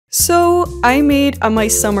So, I made a My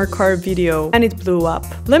Summer Car video and it blew up.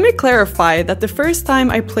 Let me clarify that the first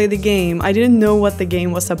time I played the game, I didn't know what the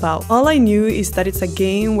game was about. All I knew is that it's a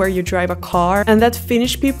game where you drive a car and that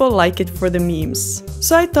Finnish people like it for the memes.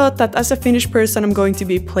 So I thought that as a Finnish person, I'm going to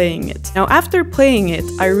be playing it. Now, after playing it,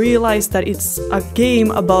 I realized that it's a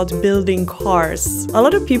game about building cars. A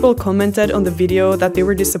lot of people commented on the video that they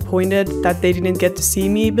were disappointed that they didn't get to see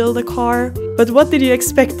me build a car. But what did you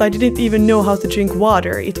expect? I didn't even know how to drink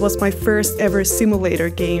water. It was my first ever simulator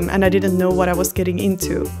game and I didn't know what I was getting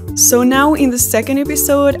into. So now in the second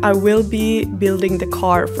episode, I will be building the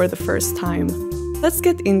car for the first time. Let's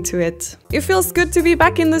get into it. It feels good to be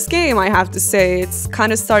back in this game, I have to say. It's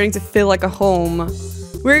kind of starting to feel like a home.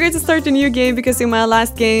 We're going to start a new game because in my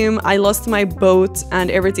last game, I lost my boat and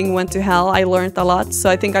everything went to hell. I learned a lot, so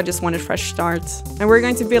I think I just want a fresh start. And we're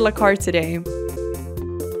going to build a car today.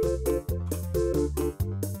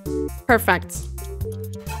 Perfect.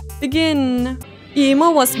 Begin.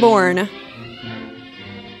 Emo was born.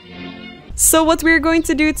 So what we're going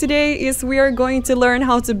to do today is we are going to learn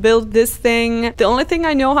how to build this thing. The only thing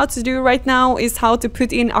I know how to do right now is how to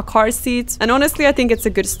put in a car seat. And honestly, I think it's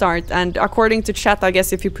a good start. And according to chat, I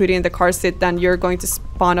guess if you put in the car seat, then you're going to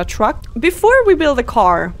spawn a truck. Before we build a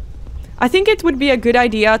car, I think it would be a good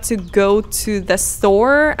idea to go to the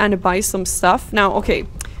store and buy some stuff. Now, okay.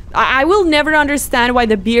 I will never understand why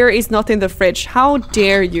the beer is not in the fridge. How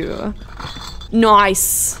dare you?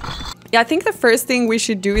 Nice. Yeah, I think the first thing we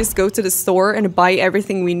should do is go to the store and buy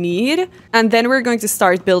everything we need. And then we're going to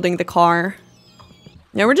start building the car.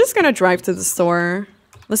 Yeah, we're just gonna drive to the store.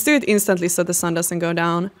 Let's do it instantly so the sun doesn't go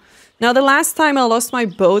down. Now, the last time I lost my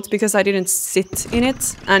boat because I didn't sit in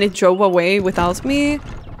it and it drove away without me.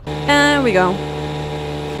 And we go.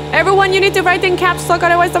 Everyone, you need to write in caps lock,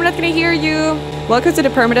 otherwise I'm not gonna hear you. Welcome to the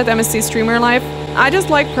Permadeath MSC streamer life. I just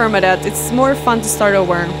like Permadeath. It's more fun to start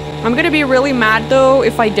over. I'm gonna be really mad though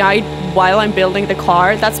if I died while I'm building the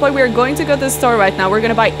car. That's why we're going to go to the store right now. We're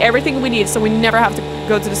gonna buy everything we need so we never have to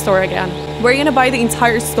go to the store again. We're gonna buy the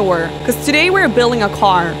entire store because today we're building a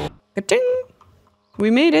car. Ka-ting!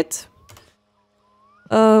 We made it.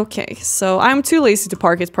 Okay, so I'm too lazy to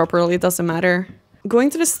park it properly. It doesn't matter. Going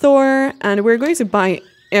to the store and we're going to buy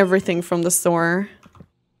everything from the store.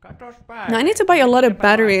 Now I need to buy a lot of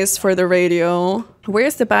batteries for the radio.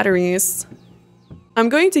 Where's the batteries? I'm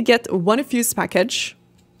going to get one fuse package.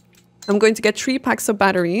 I'm going to get 3 packs of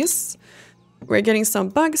batteries. We're getting some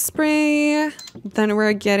bug spray. Then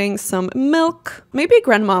we're getting some milk. Maybe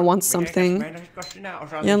grandma wants something.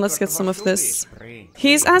 Yeah, let's get some of this.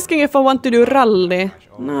 He's asking if I want to do rally.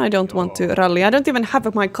 No, I don't want to rally. I don't even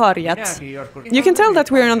have my car yet. You can tell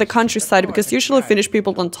that we're on the countryside because usually Finnish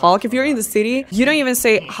people don't talk. If you're in the city, you don't even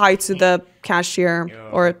say hi to the cashier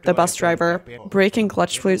or the bus driver. Braking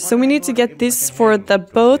clutch fluid. So we need to get this for the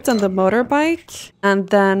boat and the motorbike. And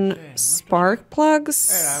then spark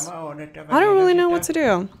plugs. I don't really know what to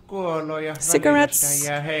do. Cigarettes.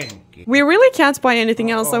 We really can't buy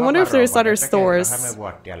anything else. I wonder if there's other stores.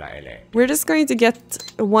 We're just going to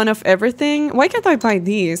get one of everything. Why can't I buy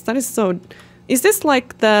these? That is so... Is this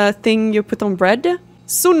like the thing you put on bread?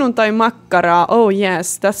 Sunnuntai makkara. Oh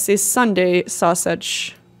yes, that is Sunday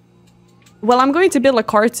sausage. Well, I'm going to build a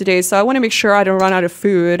car today, so I want to make sure I don't run out of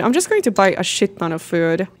food. I'm just going to buy a shit ton of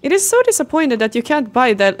food. It is so disappointed that you can't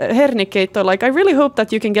buy the hernekeitto. Like, I really hope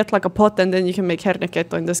that you can get like a pot and then you can make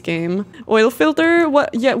hernekeitto in this game. Oil filter? What?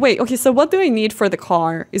 Yeah, wait. Okay, so what do I need for the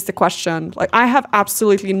car is the question. Like, I have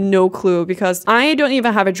absolutely no clue because I don't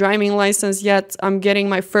even have a driving license yet. I'm getting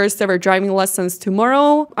my first ever driving lessons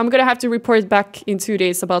tomorrow. I'm gonna have to report back in 2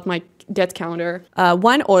 days about my debt counter.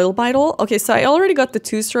 1 oil bottle. Okay, so I already got the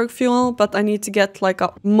 2-stroke fuel, but I need to get like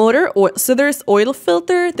a motor oil. So there's oil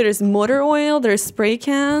filter, there's motor oil, there's spray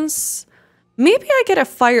cans. Maybe I get a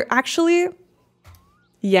fire. Actually,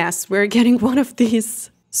 yes, we're getting one of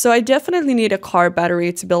these. So I definitely need a car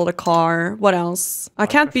battery to build a car. What else? I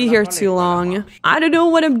can't be here too long. I don't know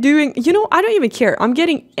what I'm doing. You know, I don't even care. I'm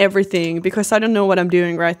getting everything because I don't know what I'm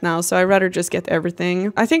doing right now. So I'd rather just get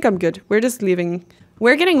everything. I think I'm good. We're just leaving.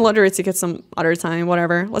 We're getting lottery tickets some other time,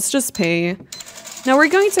 whatever. Let's just pay. Now we're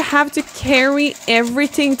going to have to carry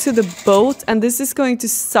everything to the boat and this is going to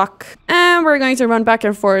suck. And we're going to run back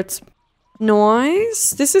and forth.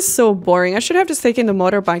 Nice. This is so boring. I should have just taken the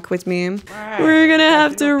motorbike with me. We're gonna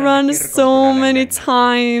have to run so many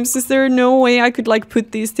times. Is there no way I could like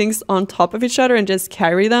put these things on top of each other and just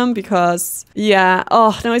carry them? Because, yeah.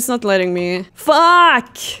 Oh, no, it's not letting me.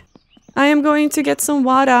 Fuck! I am going to get some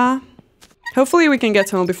water. Hopefully we can get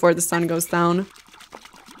home before the sun goes down.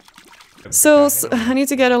 So I need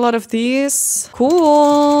to get a lot of these.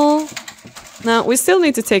 Cool. Now, we still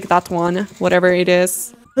need to take that one, whatever it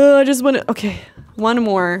is. I just want to... Okay, one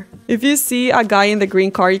more. If you see a guy in the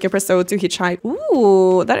green car, you can press O to hitchhike.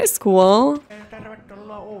 Ooh, that is cool.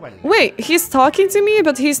 Wait, he's talking to me,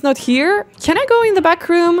 but he's not here? Can I go in the back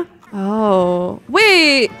room? Oh,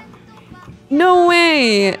 wait. No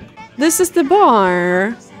way. This is the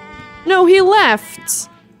bar. No, he left.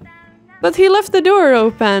 But he left the door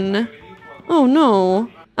open. Oh no.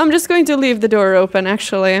 I'm just going to leave the door open,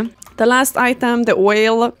 actually. The last item, the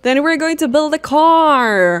oil. Then we're going to build a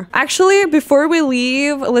car. Actually, before we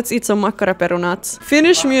leave, let's eat some makkaraperunat.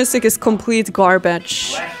 Finnish music is complete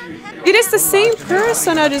garbage. It is the same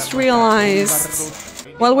person, I just realized.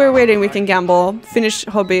 While we're waiting, we can gamble. Finnish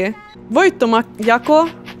hobby. Voittomako.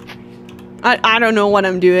 I don't know what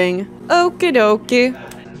I'm doing. Okie dokie.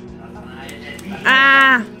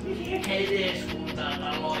 Ah!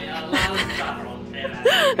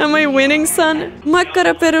 Am I winning, son?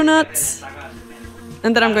 Makkaraperunat.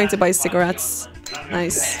 And then I'm going to buy cigarettes.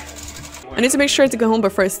 Nice. I need to make sure to go home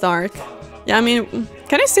before it's dark. Yeah, I mean,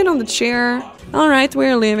 can I sit on the chair? Alright,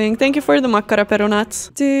 we're leaving. Thank you for the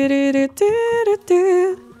makkaraperunat.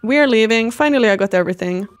 We're leaving. Finally, I got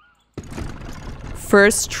everything.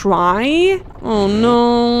 First try? Oh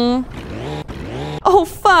no. Oh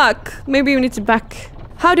fuck! Maybe we need to back.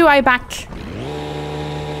 How do I back?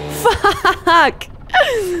 Fuck!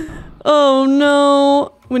 Oh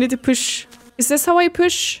no. We need to push. Is this how I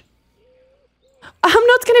push? I'm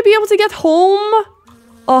not gonna be able to get home.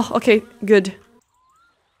 Oh, okay, good.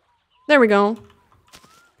 There we go.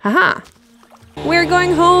 Haha. We're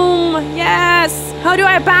going home. Yes! How do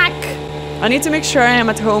I back? I need to make sure I am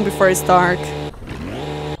at home before it's dark.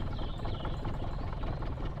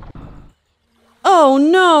 Oh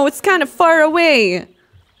no, it's kind of far away.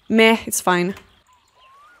 Meh, it's fine.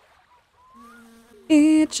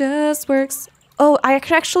 It just works. Oh, I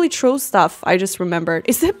can actually throw stuff. I just remembered.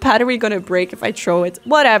 Is the battery gonna break if I throw it?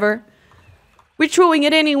 Whatever. We're throwing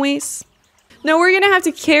it anyways. No, we're gonna have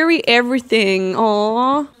to carry everything.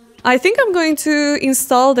 Aww. I think I'm going to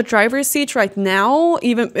install the driver's seat right now,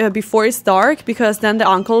 even before it's dark, because then the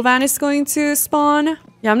uncle van is going to spawn.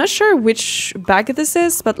 Yeah, I'm not sure which bag this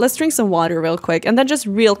is, but let's drink some water real quick. And then just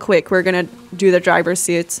real quick, we're gonna do the driver's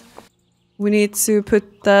seat. We need to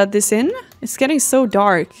put this in. It's getting so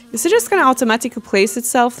dark. Is it just gonna automatically place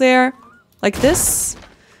itself there? Like this?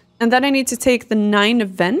 And then I need to take the 9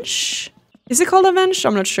 bench. Is it called a bench?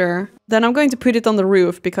 I'm not sure. Then I'm going to put it on the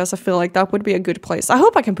roof because I feel like that would be a good place. I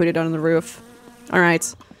hope I can put it on the roof. All right.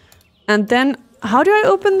 And then how do I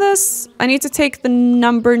open this? I need to take the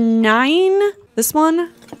number 9. This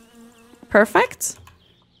one. Perfect.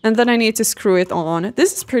 And then I need to screw it on.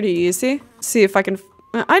 This is pretty easy. See if I can...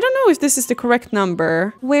 I don't know if this is the correct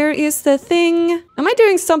number. Where is the thing? Am I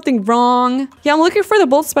doing something wrong? Yeah, I'm looking for the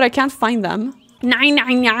bolts, but I can't find them.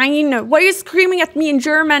 999. Why are you screaming at me in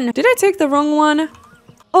German? Did I take the wrong one?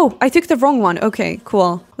 Oh, I took the wrong one. Okay,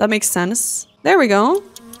 cool. That makes sense. There we go.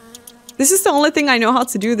 This is the only thing I know how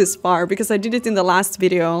to do this far because I did it in the last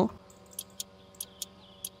video.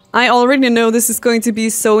 I already know this is going to be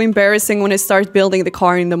so embarrassing when I start building the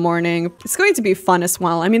car in the morning. It's going to be fun as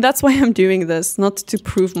well. I mean, that's why I'm doing this, not to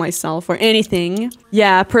prove myself or anything.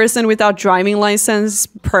 Yeah, person without driving license,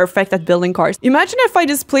 perfect at building cars. Imagine if I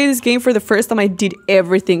just played this game for the first time, I did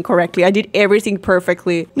everything correctly. I did everything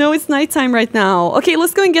perfectly. No, it's nighttime right now. Okay,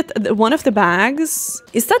 let's go and get one of the bags.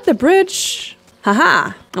 Is that the bridge?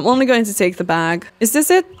 Haha, I'm only going to take the bag. Is this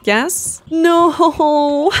it? Yes? No,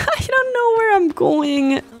 I don't know where I'm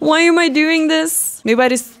going. Why am I doing this? Maybe I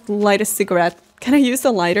just light a cigarette. Can I use a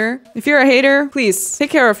lighter? If you're a hater, please take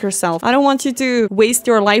care of yourself. I don't want you to waste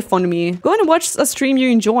your life on me. Go and watch a stream you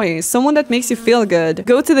enjoy. Someone that makes you feel good.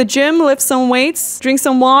 Go to the gym, lift some weights, drink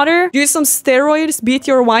some water, use some steroids, beat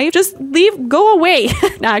your wife. Just leave, go away.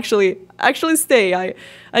 Actually stay.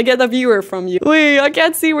 I get a viewer from you. Wait, I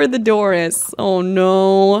can't see where the door is. Oh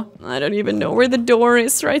no. I don't even know where the door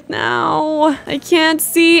is right now. I can't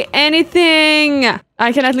see anything.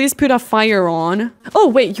 I can at least put a fire on. Oh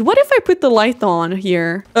wait, what if I put the light on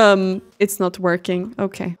here? It's not working.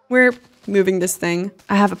 Okay, we're moving this thing.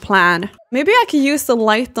 I have a plan. Maybe I can use the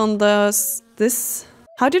light on this.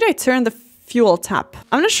 How did I turn the fuel tap?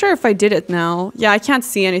 I'm not sure if I did it now. Yeah, I can't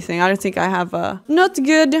see anything. I don't think I have a... Not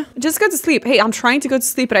good. Just go to sleep. Hey, I'm trying to go to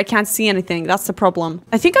sleep, but I can't see anything. That's the problem.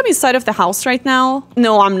 I think I'm inside of the house right now.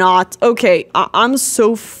 No, I'm not. Okay, I'm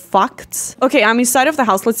so fucked. Okay, I'm inside of the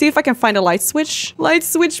house. Let's see if I can find a light switch. Light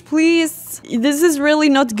switch, please. This is really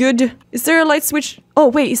not good. Is there a light switch? Oh,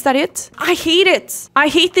 wait, is that it? I hate it. I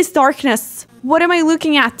hate this darkness. What am I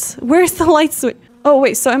looking at? Where's the light switch? Oh,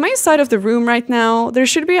 wait, so am I inside of the room right now? There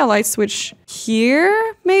should be a light switch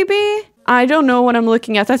here, maybe? I don't know what I'm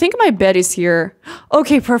looking at. I think my bed is here.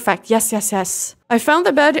 Okay, perfect. Yes, yes, yes. I found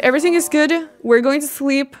the bed. Everything is good. We're going to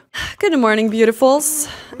sleep. Good morning, beautifuls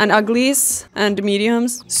and uglies and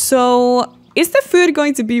mediums. So, is the food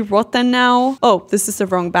going to be rotten now? Oh, this is the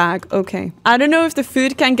wrong bag. Okay. I don't know if the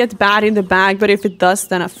food can get bad in the bag, but if it does,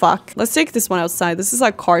 then fuck. Let's take this one outside. This is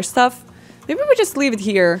like car stuff. Maybe we just leave it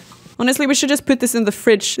here. Honestly, we should just put this in the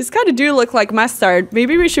fridge. This kind of do look like mustard.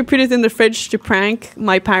 Maybe we should put it in the fridge to prank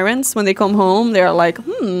my parents when they come home. They're like,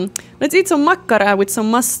 let's eat some makkara with some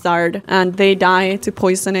mustard. And they die to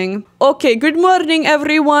poisoning. Okay, good morning,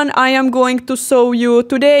 everyone. I am going to show you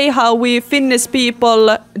today how we Finnish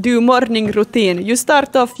people do morning routine. You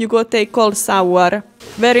start off, you go take cold shower.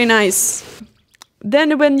 Very nice.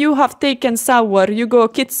 Then when you have taken shower, you go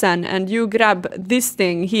kitchen and you grab this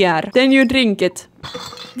thing here. Then you drink it.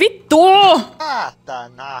 Vittu!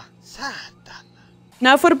 Satana! Satana!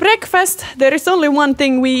 Now for breakfast, there is only one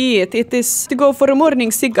thing we eat. It is to go for a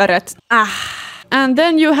morning cigarette. And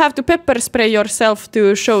then you have to pepper spray yourself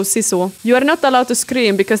to show sisu. You are not allowed to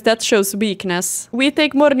scream because that shows weakness. We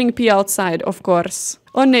take morning pee outside, of course.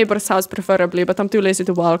 On neighbor's house preferably, but I'm too lazy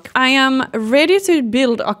to walk. I am ready to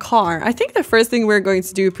build a car. I think the first thing we're going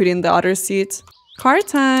to do, put in the other seat. Car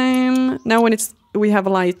time. Now when we have a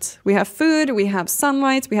light, we have food, we have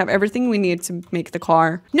sunlight, we have everything we need to make the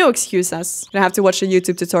car. No excuses. I have to watch a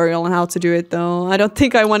YouTube tutorial on how to do it though. I don't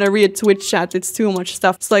think I want to read Twitch chat. It's too much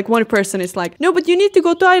stuff. It's like one person is like, no, but you need to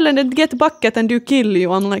go to island and get a bucket and do kill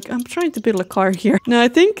you. I'm like, I'm trying to build a car here. Now I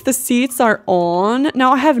think the seats are on.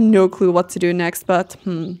 Now I have no clue what to do next, but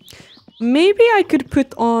maybe I could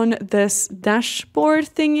put on this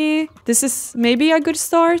dashboard thingy. This is maybe a good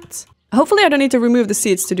start. Hopefully I don't need to remove the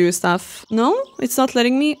seats to do stuff. No? It's not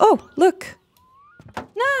letting me? Oh, look.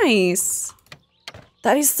 Nice.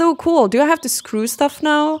 That is so cool. Do I have to screw stuff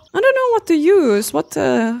now? I don't know what to use. What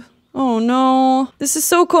the... Oh no. This is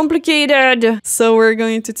so complicated. So we're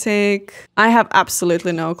going to take... I have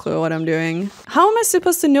absolutely no clue what I'm doing. How am I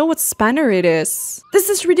supposed to know what spanner it is? This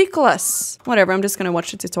is ridiculous. Whatever, I'm just gonna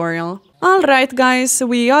watch the tutorial. Alright guys,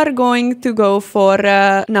 we are going to go for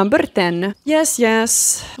number 10. Yes,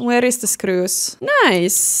 yes. Where is the screws?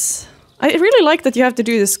 Nice. I really like that you have to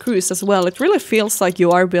do the screws as well. It really feels like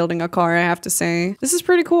you are building a car, I have to say. This is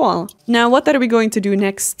pretty cool. Now, what are we going to do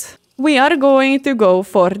next? We are going to go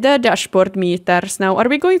for the dashboard meters. Now, are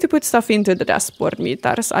we going to put stuff into the dashboard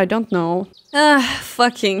meters? I don't know.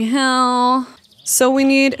 Fucking hell. So we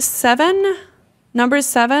need 7. Number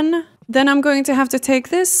 7. Then I'm going to have to take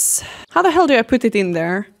this. How the hell do I put it in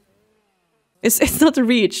there? It's not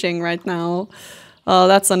reaching right now. Oh,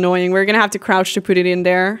 that's annoying. We're gonna have to crouch to put it in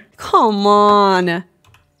there. Come on.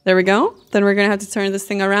 There we go. Then we're gonna have to turn this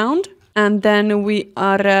thing around. And then we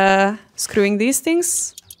are screwing these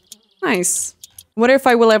things. Nice. Wonder if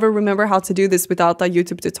I will ever remember how to do this without a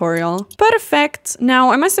YouTube tutorial. Perfect.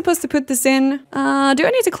 Now, am I supposed to put this in? Do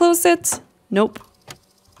I need to close it? Nope.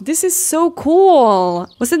 This is so cool.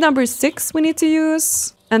 Was it number 6 we need to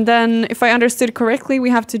use? And then, if I understood correctly, we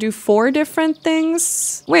have to do 4 different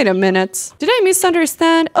things. Wait a minute. Did I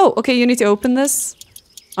misunderstand? Oh, okay, you need to open this.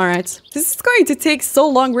 All right. This is going to take so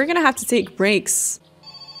long. We're gonna have to take breaks.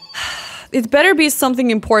 It better be something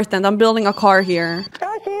important. I'm building a car here.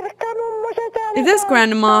 It is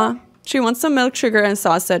Grandma. She wants some milk, sugar, and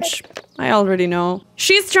sausage. I already know.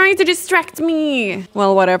 She's trying to distract me.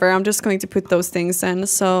 Well, whatever. I'm just going to put those things in.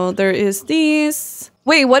 So there is these.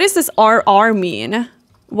 Wait, what does this RR mean?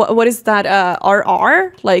 What is that?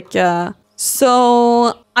 RR? Like,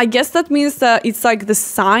 so I guess that means that it's like the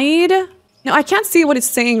side. No, I can't see what it's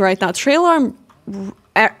saying right now. Trail arm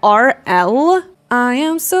RL? I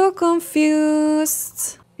am so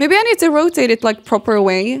confused. Maybe I need to rotate it like proper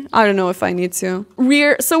way. I don't know if I need to.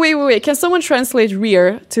 Rear. So wait. Can someone translate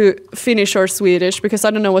rear to Finnish or Swedish? Because I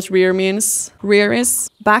don't know what rear means. Rear is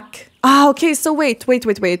back. Ah, okay. So wait.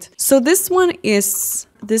 So this one is,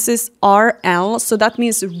 this is RL. So that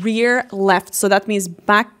means rear left. So that means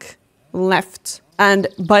back left. And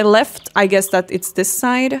by left, I guess that it's this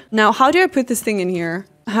side. Now, how do I put this thing in here?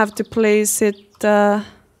 I have to place it,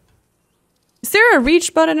 is there a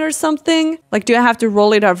reach button or something? Like, do I have to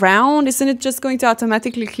roll it around? Isn't it just going to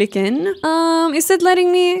automatically click in? Is it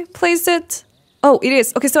letting me place it? Oh, it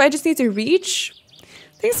is. Okay, so I just need to reach.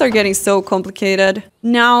 Things are getting so complicated.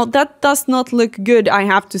 Now, that does not look good, I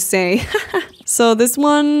have to say. So this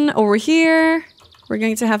one over here, we're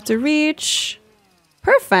going to have to reach.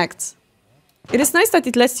 Perfect. It is nice that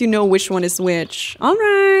it lets you know which one is which. All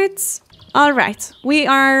right. All right. We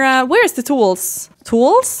are, where's the tools?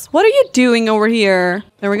 Tools? What are you doing over here?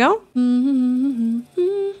 There we go.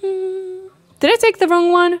 Did I take the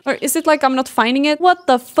wrong one? Or is it like I'm not finding it? What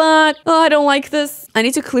the fuck? Oh, I don't like this. I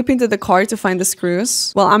need to clip into the car to find the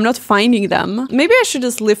screws. Well, I'm not finding them. Maybe I should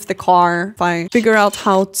just lift the car if I figure out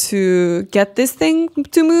how to get this thing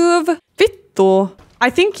to move. Vittu.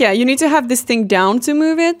 I think, yeah, you need to have this thing down to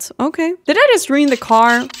move it. Okay. Did I just ruin the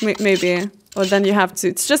car? Maybe. Or then you have to...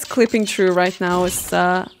 It's just clipping through right now. It's,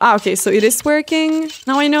 okay, so it is working.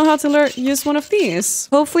 Now I know how to use one of these.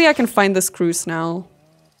 Hopefully I can find the screws now.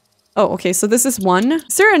 Oh, okay, so this is one.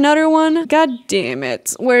 Is there another one? God damn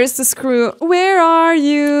it. Where is the screw? Where are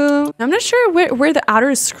you? I'm not sure where the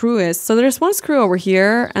other screw is. So there's one screw over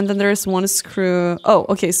here, and then there's one screw... Oh,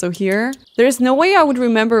 okay, so here. There's no way I would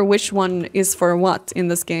remember which one is for what in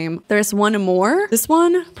this game. There's one more. This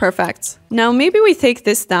one? Perfect. Now maybe we take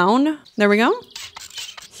this down. There we go.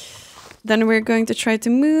 Then we're going to try to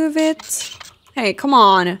move it. Hey, come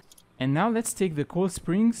on. And now let's take the coil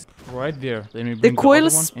springs right there. Then we The bring coil other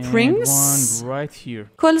springs? And one right here.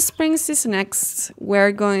 Coil springs is next.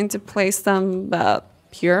 We're going to place them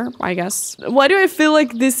here, I guess. Why do I feel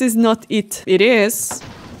like this is not it? It is.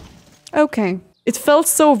 Okay. It felt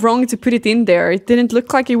so wrong to put it in there. It didn't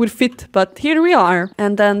look like it would fit, but here we are.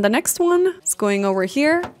 And then the next one is going over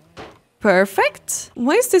here. Perfect.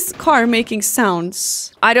 Why is this car making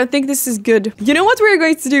sounds? I don't think this is good. You know what we're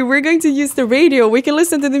going to do? We're going to use the radio. We can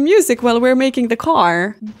listen to the music while we're making the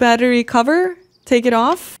car. Battery cover. Take it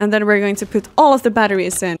off. And then we're going to put all of the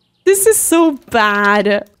batteries in. This is so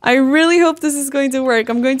bad. I really hope this is going to work.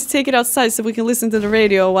 I'm going to take it outside so we can listen to the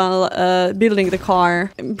radio while building the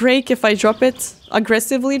car. Brake if I drop it.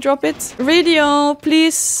 Aggressively drop it. Radio,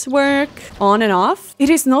 please work. On and off.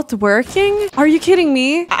 It is not working? Are you kidding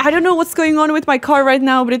me? I don't know what's going on with my car right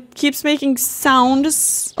now, but it keeps making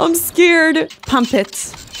sounds. I'm scared. Pump it.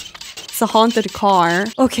 It's a haunted car.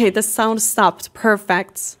 Okay, the sound stopped.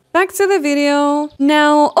 Perfect. Back to the video.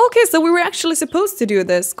 Now, okay, so we were actually supposed to do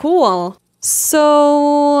this. Cool.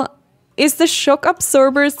 So, is the shock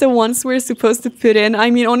absorbers the ones we're supposed to put in?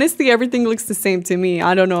 I mean, honestly, everything looks the same to me.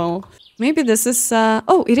 I don't know. Maybe this is,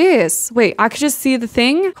 oh, it is. Wait, I could just see the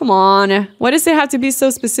thing? Come on. Why does it have to be so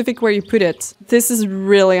specific where you put it? This is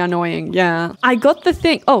really annoying. Yeah. I got the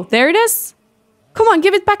thing. Oh, there it is. Come on,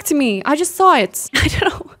 give it back to me. I just saw it. I don't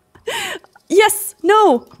know. Yes.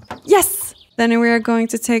 No. Yes. Then we are going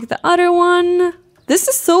to take the other one. This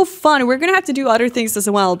is so fun. We're gonna have to do other things as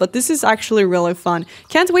well, but this is actually really fun.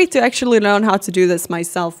 Can't wait to actually learn how to do this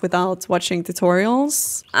myself without watching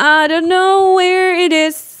tutorials. I don't know where it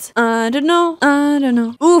is. I don't know. I don't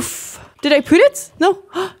know. Oof. Did I put it? No.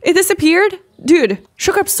 It disappeared? Dude,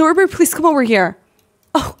 shock absorber, please come over here.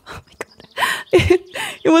 Oh my god.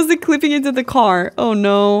 It wasn't clipping into the car. Oh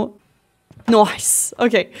no. Nice.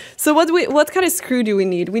 Okay, so what kind of screw do we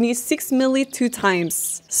need? We need 6 milli 2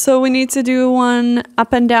 times. So we need to do one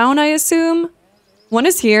up and down, I assume. One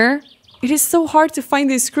is here. It is so hard to find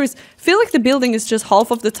these screws. I feel like the building is just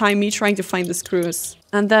half of the time me trying to find the screws.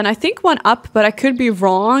 And then I think one up, but I could be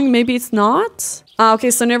wrong. Maybe it's not.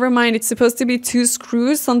 Okay, so never mind. It's supposed to be 2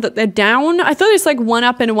 screws on the down. I thought it's like one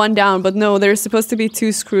up and one down, but no, there's supposed to be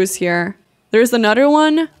 2 screws here. There's another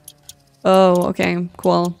one. Oh, okay,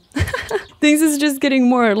 cool. Things is just getting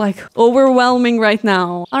more like overwhelming right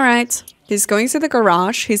now. All right. He's going to the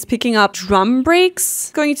garage. He's picking up drum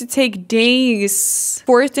brakes. Going to take days.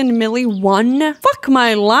 14 milli 1. Fuck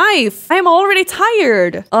my life. I'm already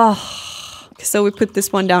tired. Ugh. So we put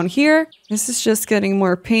this one down here. This is just getting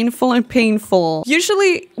more painful and painful.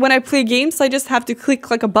 Usually when I play games, I just have to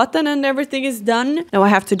click like a button and everything is done. Now I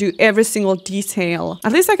have to do every single detail.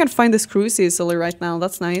 At least I can find the screws easily right now.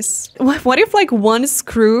 That's nice. What if like one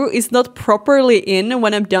screw is not properly in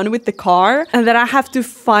when I'm done with the car and then I have to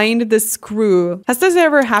find the screw? Has this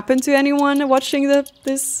ever happened to anyone watching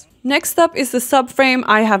this? Next up is the subframe.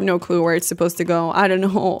 I have no clue where it's supposed to go. I don't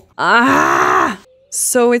know. Ah!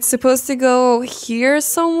 So it's supposed to go here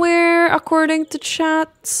somewhere, according to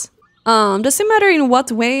chat. Does it matter in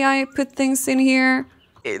what way I put things in here?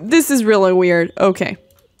 This is really weird. Okay.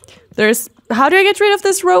 How do I get rid of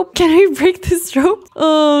this rope? Can I break this rope?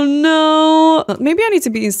 Oh no. Maybe I need to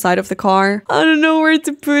be inside of the car. I don't know where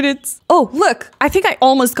to put it. Oh, look. I think I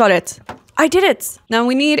almost got it. I did it. Now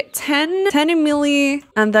we need 10 milli,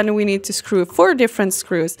 and then we need to screw 4 different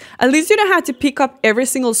screws. At least you don't have to pick up every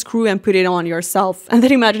single screw and put it on yourself. And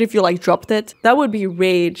then imagine if you like dropped it. That would be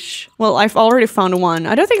rage. Well, I've already found one.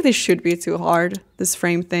 I don't think this should be too hard, this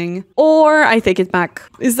frame thing. Or I take it back.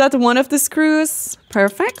 Is that one of the screws?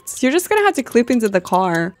 Perfect. You're just gonna have to clip into the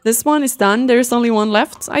car. This one is done. There's only one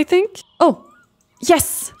left, I think. Oh,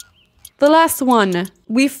 yes. The last one.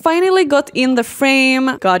 We finally got in the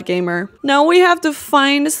frame. God gamer. Now we have to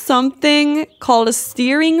find something called a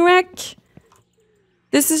steering rack.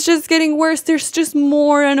 This is just getting worse. There's just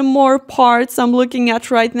more and more parts I'm looking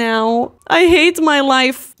at right now. I hate my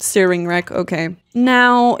life. Steering rack, okay.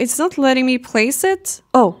 Now, it's not letting me place it.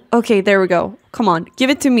 Oh, okay, there we go. Come on, give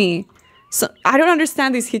it to me. So, I don't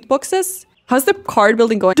understand these hitboxes. How's the card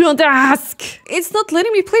building going? Don't ask! It's not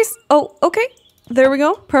letting me place... Oh, okay. There we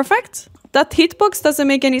go. Perfect. That hitbox doesn't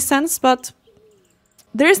make any sense, but...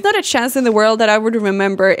 There is not a chance in the world that I would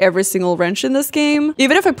remember every single wrench in this game,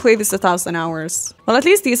 even if I play this 1,000 hours. Well, at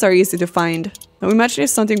least these are easy to find. Now imagine if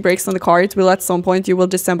something breaks on the car, it will at some point you will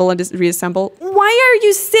disassemble and reassemble. Why are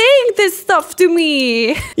you saying this stuff to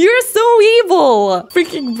me? You're so evil!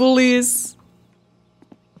 Freaking bullies.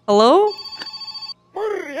 Hello?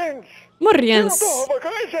 Morjens.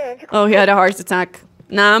 Oh, he had a heart attack.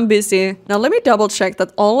 Nah, I'm busy. Now let me double check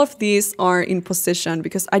that all of these are in position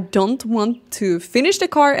because I don't want to finish the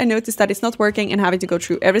car and notice that it's not working and having to go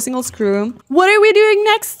through every single screw. What are we doing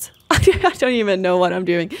next? I don't even know what I'm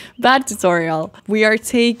doing. Bad tutorial. We are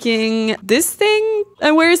taking this thing.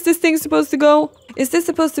 And where is this thing supposed to go? Is this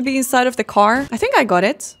supposed to be inside of the car? I think I got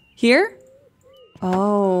it. Here?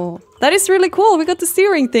 Oh, that is really cool. We got the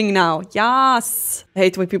steering thing now. Yes. I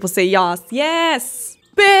hate when people say yes. Yes.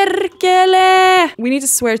 Perkele! We need to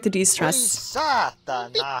swear to de-stress.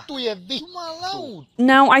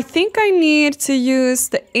 Now, I think I need to use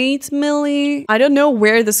the 8 milli. I don't know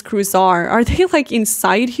where the screws are. Are they like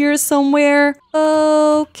inside here somewhere?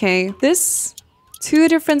 Okay, this... 2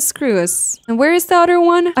 different screws. And where is the other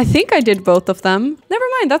one? I think I did both of them. Never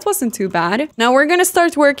mind, that wasn't too bad. Now we're gonna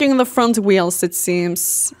start working on the front wheels, it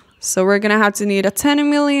seems. So we're gonna have to need a 10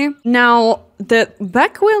 milli. Now, the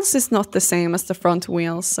back wheels is not the same as the front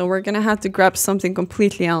wheels, so we're gonna have to grab something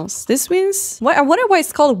completely else. This means... I wonder why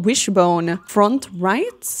it's called wishbone. Front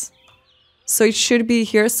right? So it should be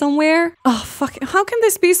here somewhere. Oh, fuck. How can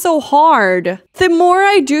this be so hard? The more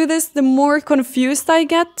I do this, the more confused I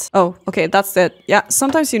get. Oh, okay, that's it. Yeah,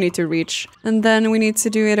 sometimes you need to reach. And then we need to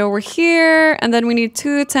do it over here. And then we need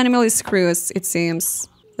 2 10 milli screws, it seems.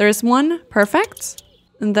 There's one. Perfect.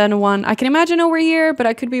 And then one, I can imagine over here, but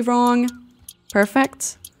I could be wrong.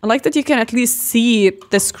 Perfect. I like that you can at least see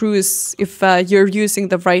the screws if you're using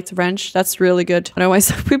the right wrench. That's really good.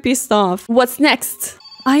 Otherwise, I would be pissed off. What's next?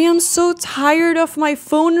 I am so tired of my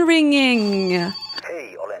phone ringing.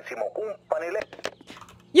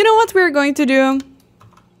 You know what we're going to do?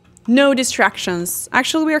 No distractions.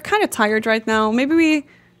 Actually, we are kind of tired right now. Maybe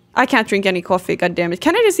I can't drink any coffee, goddammit.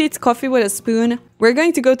 Can I just eat coffee with a spoon? We're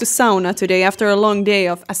going to go to sauna today after a long day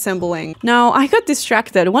of assembling. Now, I got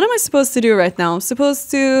distracted. What am I supposed to do right now? I'm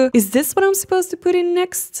supposed to... Is this what I'm supposed to put in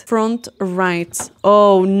next? Front right.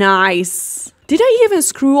 Oh, nice. Did I even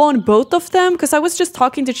screw on both of them? Because I was just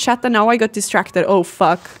talking to chat and now I got distracted. Oh,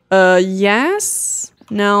 fuck. Yes.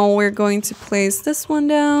 Now we're going to place this one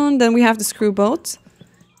down. Then we have to screw both.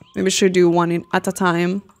 Maybe we should do one at a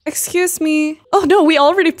time. Excuse me. Oh, no, we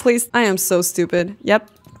already placed... I am so stupid. Yep.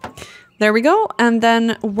 There we go. And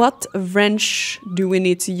then what wrench do we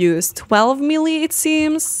need to use? 12 milli, it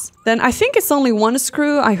seems. Then I think it's only one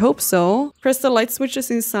screw. I hope so. Press the light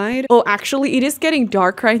switches inside. Oh, actually, it is getting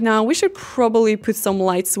dark right now. We should probably put some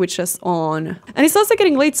light switches on. And it's also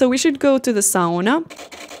getting late, so we should go to the sauna.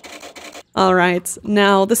 All right,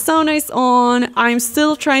 now the sauna is on. I'm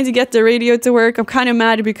still trying to get the radio to work. I'm kind of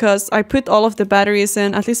mad because I put all of the batteries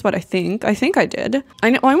in, at least what I think. I think I did.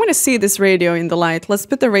 I want to see this radio in the light. Let's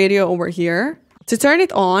put the radio over here. To turn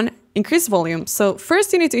it on, increase volume. So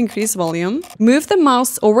first you need to increase volume. Move the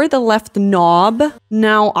mouse over the left knob.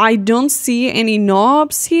 Now I don't see any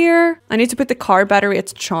knobs here. I need to put the car battery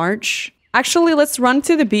at charge. Actually, let's run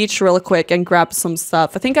to the beach real quick and grab some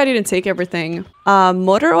stuff. I think I didn't take everything.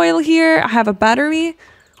 Motor oil here. I have a battery.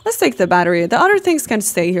 Let's take the battery. The other things can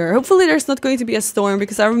stay here. Hopefully there's not going to be a storm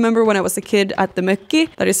because I remember when I was a kid at the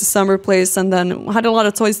Mökki, that is a summer place, and then had a lot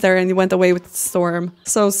of toys there and it went away with the storm.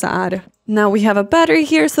 So sad. Now we have a battery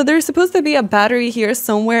here. So there's supposed to be a battery here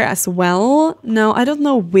somewhere as well. No, I don't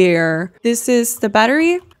know where. This is the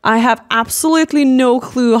battery. I have absolutely no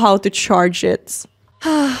clue how to charge it.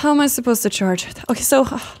 How am I supposed to charge it? Okay, so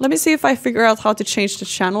let me see if I figure out how to change the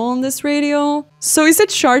channel on this radio. So is it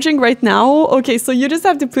charging right now? Okay, so you just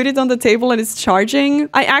have to put it on the table and it's charging.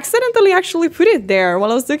 I accidentally actually put it there while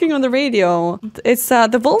I was looking on the radio. It's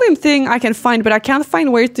the volume thing I can find, but I can't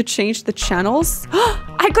find where to change the channels.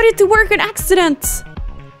 I got it to work on accident!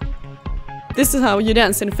 This is how you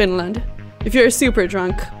dance in Finland. If you're super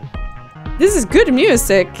drunk. This is good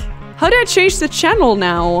music. How do I change the channel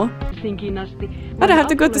now? I don't have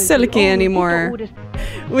to go to Selkie anymore.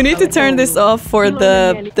 We need to turn this off for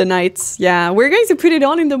the nights. Yeah, we're going to put it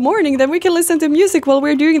on in the morning, then we can listen to music while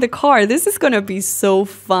we're doing the car. This is gonna be so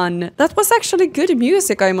fun. That was actually good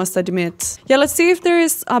music, I must admit. Yeah, let's see if there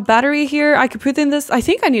is a battery here I could put in this. I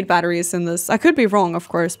think I need batteries in this. I could be wrong, of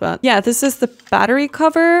course, but yeah, this is the battery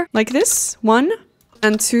cover. Like this. 1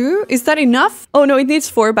 and 2. Is that enough? Oh no, it needs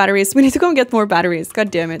 4 batteries. We need to go and get more batteries. God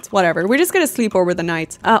damn it. Whatever. We're just gonna sleep over the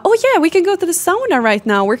night. Oh yeah, we can go to the sauna right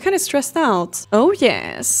now. We're kind of stressed out. Oh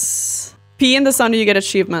yes. Pee in the sauna, you get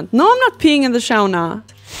achievement. No, I'm not peeing in the sauna.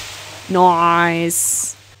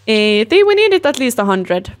 Nice. 80. We needed at least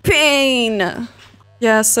 100. Pain.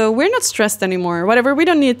 Yeah, so we're not stressed anymore. Whatever, we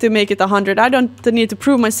don't need to make it 100. I don't need to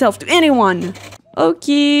prove myself to anyone.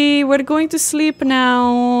 Okay, we're going to sleep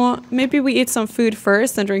now. Maybe we eat some food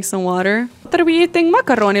first and drink some water. What are we eating?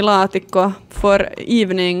 Macaroni laatikko for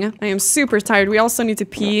evening. I am super tired. We also need to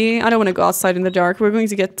pee. I don't want to go outside in the dark. We're going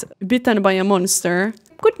to get bitten by a monster.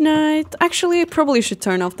 Good night. Actually, I probably should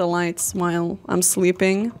turn off the lights while I'm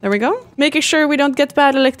sleeping. There we go. Making sure we don't get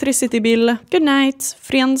bad electricity bill. Good night,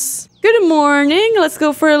 friends. Good morning. Let's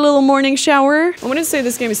go for a little morning shower. I wouldn't say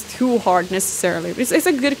this game is too hard necessarily. It's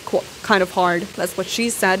a good kind of hard. That's what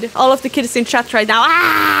she said. All of the kids in chat right now.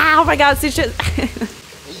 Ah! Oh my god,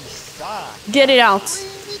 get it out.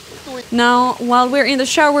 Now, while we're in the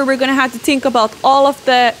shower, we're gonna have to think about all of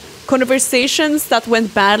the conversations that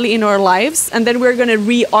went badly in our lives, and then we're gonna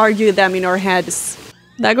re-argue them in our heads.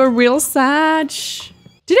 That got real sad.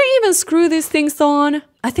 Did I even screw these things on?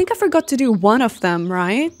 I think I forgot to do one of them,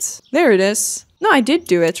 right? There it is. No, I did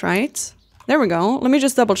do it, right? There we go. Let me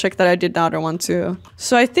just double check that I did the other one too.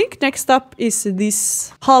 So I think next up is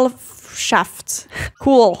this half shaft.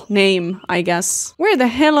 Cool name, I guess. Where the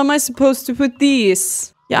hell am I supposed to put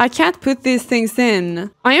these? Yeah, I can't put these things in.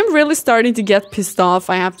 I am really starting to get pissed off,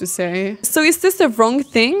 I have to say. So is this the wrong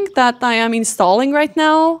thing that I am installing right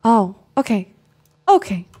now? Oh, okay.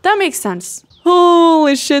 Okay, that makes sense.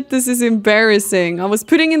 Holy shit, this is embarrassing. I was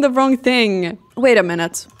putting in the wrong thing. Wait a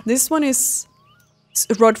minute. This one is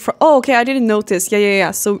rod front. Oh, okay, I didn't notice.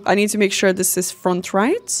 Yeah. So I need to make sure this is front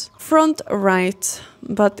right. Front right.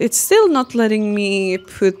 But it's still not letting me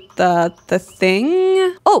put the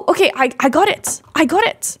thing. Oh, okay, I got it. I got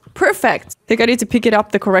it. Perfect. I think I need to pick it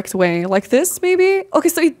up the correct way. Like this, maybe? Okay,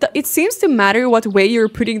 so it seems to matter what way you're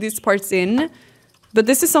putting these parts in. But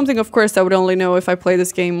this is something, of course, I would only know if I play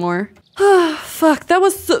this game more. Fuck, that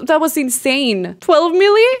was insane. 12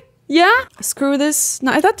 milli? Yeah? Screw this.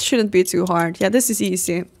 No, that shouldn't be too hard. Yeah, this is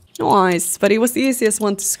easy. Nice, but it was the easiest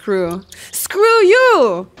one to screw. Screw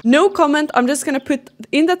you! No comment, I'm just gonna put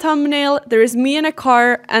in the thumbnail, there is me in a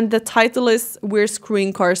car, and the title is We're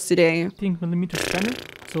Screwing Cars Today. 10mm spanner.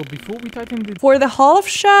 So before we tighten the... For the half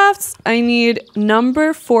shafts, I need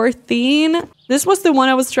number 14. This was the one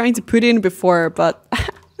I was trying to put in before, but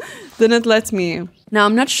didn't let me. Now,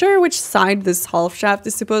 I'm not sure which side this half shaft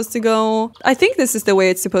is supposed to go. I think this is the way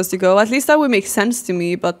it's supposed to go. At least that would make sense to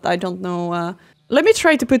me, but I don't know. Let me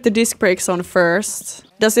try to put the disc brakes on first.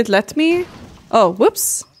 Does it let me? Oh,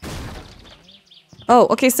 whoops. Oh,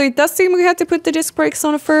 okay, so it does seem we had to put the disc brakes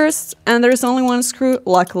on first, and there's only one screw,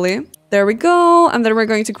 luckily. There we go, and then we're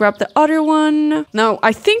going to grab the other one. Now,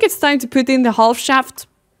 I think it's time to put in the half shaft,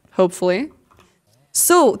 hopefully.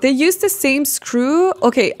 So, they use the same screw.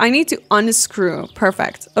 Okay, I need to unscrew.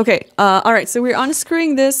 Perfect. Okay, all right, so we're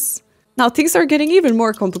unscrewing this. Now, things are getting even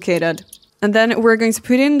more complicated. And then we're going to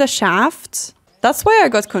put in the shaft. That's why I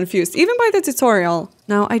got confused, even by the tutorial.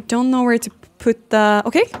 Now, I don't know where to put the...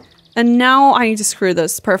 Okay, and now I need to screw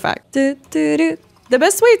this. Perfect. The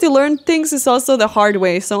best way to learn things is also the hard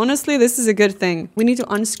way. So honestly, this is a good thing. We need to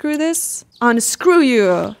unscrew this. Unscrew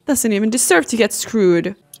you! Doesn't even deserve to get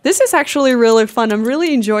screwed. This is actually really fun. I'm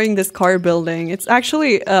really enjoying this car building. It's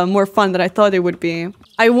actually more fun than I thought it would be.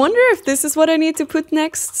 I wonder if this is what I need to put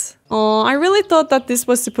next. Oh, I really thought that this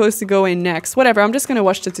was supposed to go in next. Whatever, I'm just gonna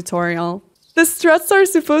watch the tutorial. The struts are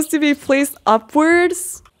supposed to be placed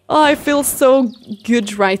upwards. Oh, I feel so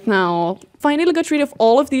good right now. Finally got rid of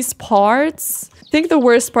all of these parts. I think the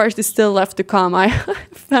worst part is still left to come. I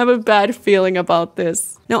have a bad feeling about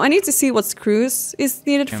this. Now, I need to see what screws is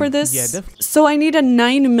needed for this. Yeah, definitely. So I need a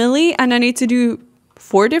 9mm and I need to do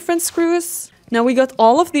 4 different screws. Now we got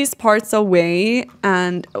all of these parts away,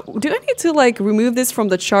 and do I need to like remove this from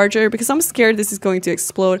the charger? Because I'm scared this is going to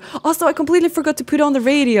explode. Also, I completely forgot to put on the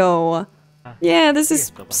radio. Yeah, this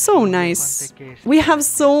is so nice. We have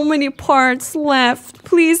so many parts left.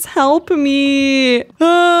 Please help me.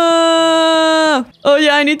 Ah! Oh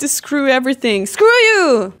yeah, I need to screw everything. Screw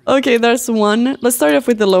you! Okay, there's one. Let's start off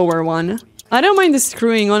with the lower one. I don't mind the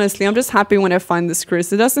screwing, honestly. I'm just happy when I find the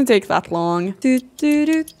screws. It doesn't take that long. The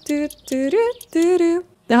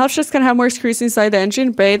house just gonna have more screws inside the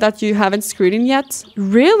engine bay that you haven't screwed in yet.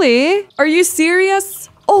 Really? Are you serious?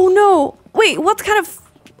 Oh no. Wait, what kind of...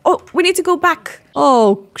 Oh, we need to go back.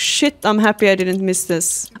 Oh, shit. I'm happy I didn't miss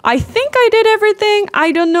this. I think I did everything.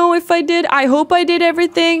 I don't know if I did. I hope I did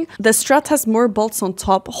everything. The strut has more bolts on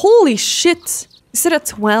top. Holy shit. Is it a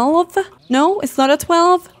 12? No, it's not a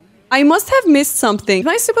 12. I must have missed something. Am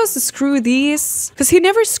I supposed to screw these? Because he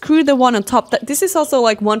never screwed the one on top. This is also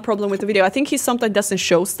like one problem with the video. I think he sometimes doesn't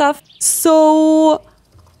show stuff. So...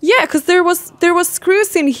 yeah, because there was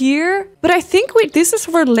screws in here. But I think this is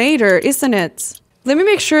for later, isn't it? Let me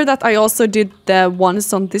make sure that I also did the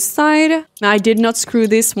ones on this side. I did not screw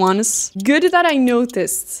these ones. Good that I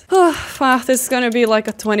noticed. This is gonna be like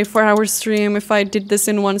a 24-hour stream if I did this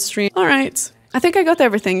in one stream. All right. I think I got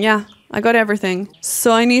everything. Yeah, I got everything.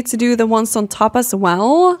 So I need to do the ones on top as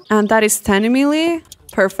well. And that is 10 milli.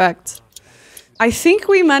 Perfect. I think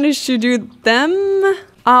we managed to do them.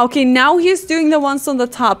 Ah, okay, now he's doing the ones on the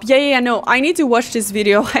top. Yeah, no, I need to watch this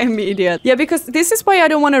video. I'm an idiot. Yeah, because this is why I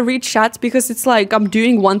don't want to read chat, because it's like I'm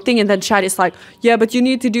doing one thing and then chat is like, yeah, but you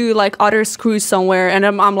need to do like other screws somewhere. And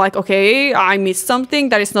I'm like, okay, I missed something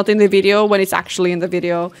that is not in the video when it's actually in the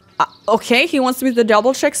video. Okay, he wants me to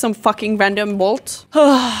double check some fucking random bolt.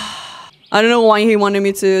 I don't know why he wanted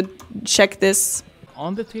me to check this.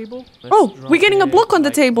 On the table. Oh, we're getting a block on the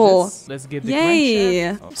table. Let's get the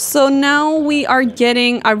yay. crankshaft. So now we are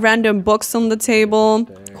getting a random box on the table.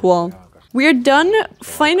 Cool. We're done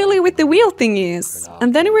finally with the wheel thingies.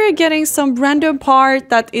 And then we're getting some random part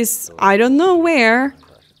that is, I don't know where.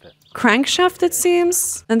 Crankshaft, it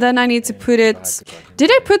seems. And then I need to put it... Did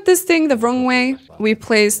I put this thing the wrong way? We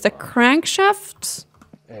placed the crankshaft.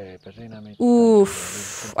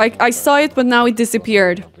 Oof. I saw it, but now it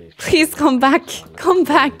disappeared. Please come back. Come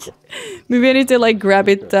back. Maybe I need to like grab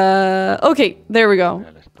it. Okay, there we go.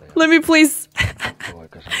 Let me please.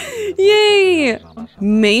 Yay.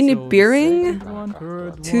 Main bearing.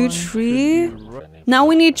 2, 3. Now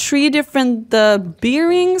we need 3 different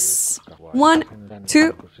bearings. 1,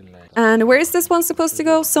 2. And where is this one supposed to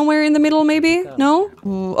go? Somewhere in the middle, maybe? No?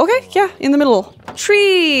 Okay, yeah, in the middle.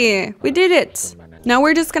 3. We did it. Now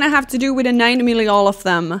we're just gonna have to do with a 9 milli all of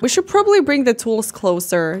them. We should probably bring the tools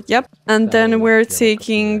closer. Yep. And then we're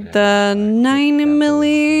taking the 9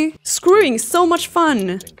 milli. Screwing, so much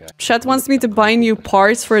fun. Chat wants me to buy new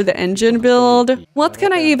parts for the engine build. What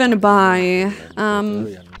can I even buy?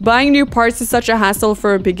 Buying new parts is such a hassle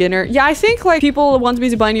for a beginner. Yeah, I think like people want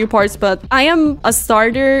me to buy new parts, but I am a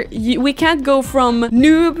starter. We can't go from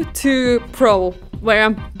noob to pro, where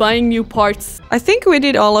I'm buying new parts. I think we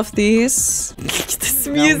did all of these. This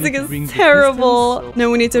music is terrible. Now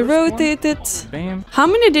we need to rotate it. Bam. How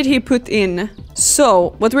many did he put in?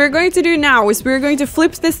 So, what we're going to do now is we're going to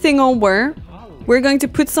flip this thing over. We're going to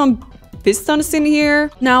put some pistons in here.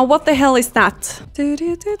 Now, what the hell is that?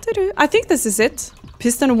 I think this is it.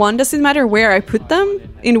 Piston 1. Does it matter where I put them?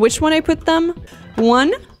 In which one I put them?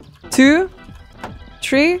 1, 2,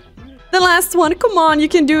 3. The last one. Come on, you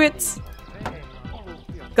can do it.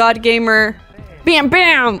 God gamer. Bam,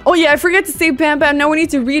 bam. Oh yeah, I forgot to say bam, bam. Now we need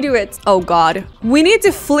to redo it. Oh god. We need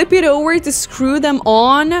to flip it over to screw them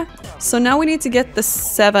on. So now we need to get the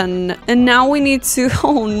 7. And now we need to...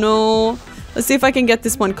 Oh no. Let's see if I can get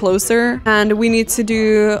this one closer. And we need to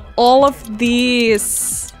do all of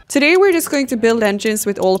these. Today we're just going to build engines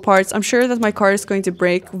with all parts. I'm sure that my car is going to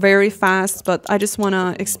break very fast, but I just want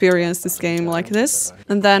to experience this game like this.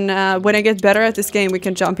 And then when I get better at this game, we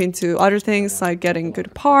can jump into other things like getting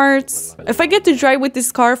good parts. If I get to drive with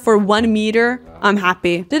this car for 1 meter, I'm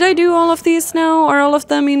happy. Did I do all of these now? Are all of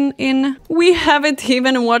them in? We haven't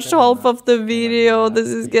even watched half of the video. This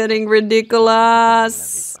is getting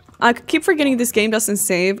ridiculous. I keep forgetting this game doesn't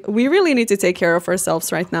save. We really need to take care of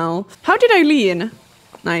ourselves right now. How did I lean?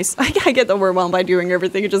 Nice. I get overwhelmed by doing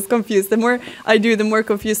everything. You're just confused. The more I do, the more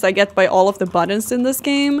confused I get by all of the buttons in this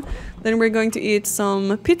game. Then we're going to eat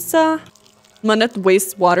some pizza. Not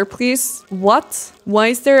waste water, please. What? Why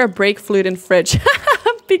is there a brake fluid in fridge?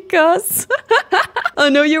 Because... I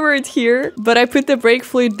know you weren't here, but I put the brake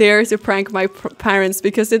fluid there to prank my parents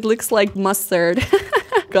because it looks like mustard.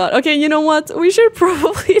 God. Okay, you know what? We should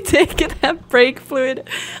probably take that brake fluid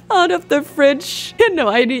out of the fridge. No,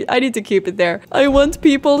 I need to keep it there. I want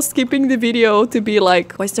people skipping the video to be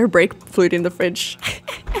like, why is there brake fluid in the fridge?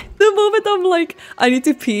 The moment I'm like, I need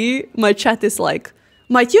to pee, my chat is like,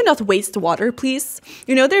 might you not waste water, please?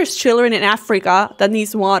 You know, there's children in Africa that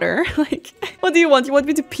needs water. Like, what do you want? You want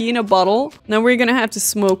me to pee in a bottle? Now we're gonna have to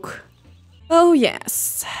smoke. Oh,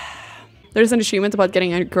 yes. There's an achievement about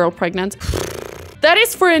getting a girl pregnant. That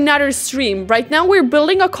is for another stream. Right now we're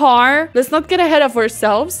building a car. Let's not get ahead of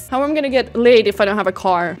ourselves. How am I gonna get laid if I don't have a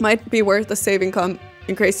car? Might be worth a save income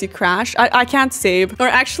in case you crash. I can't save. Or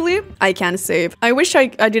actually, I can save. I wish I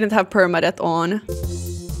didn't have permadeath on.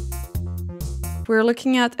 We're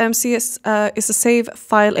looking at MC is a save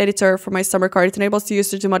file editor for my summer car. It enables the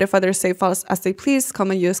user to modify their save files as they please.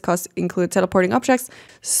 Common use costs include teleporting objects.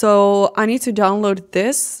 So I need to download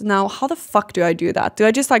this. Now, how the fuck do I do that? Do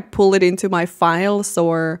I just like pull it into my files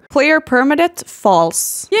or player permadeath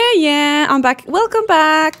false? Yeah, I'm back. Welcome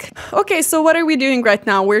back. Okay, so what are we doing right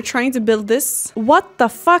now? We're trying to build this. What the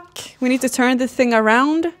fuck? We need to turn the thing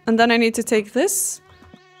around and then I need to take this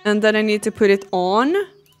and then I need to put it on.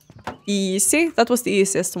 Easy. That was the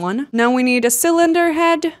easiest one. Now we need a cylinder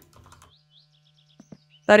head.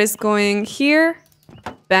 That is going here.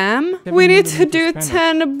 Bam. We need to do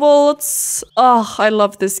 10 bolts. Oh, I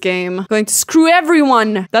love this game. Going to screw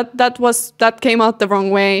everyone. That came out the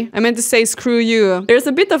wrong way. I meant to say screw you. There's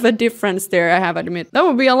a bit of a difference there, I have to admit. That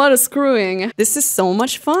would be a lot of screwing. This is so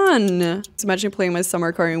much fun. Imagine playing my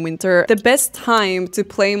summer car in winter. The best time to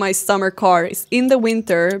play my summer car is in the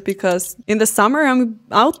winter because in the summer I'm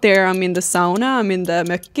out there. I'm in the sauna. I'm in the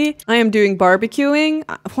mökki. I am doing barbecuing.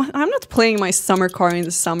 I'm not playing my summer car in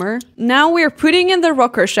the summer. Now we're putting in the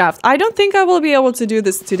rocker shaft. I don't think I will be able to do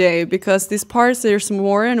this today because these parts there's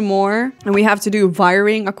more and more and we have to do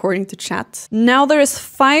wiring according to chat. Now there's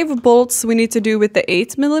 5 bolts we need to do with the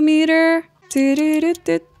 8mm.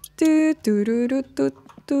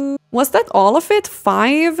 Was that all of it?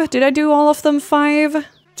 5? Did I do all of them 5?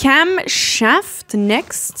 Cam shaft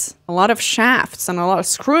next. A lot of shafts and a lot of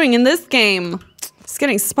screwing in this game. It's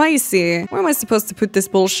getting spicy. Where am I supposed to put this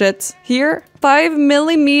bullshit? Here?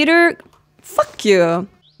 5mm. Fuck you.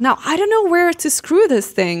 Now, I don't know where to screw this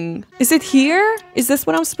thing. Is it here? Is this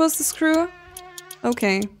what I'm supposed to screw?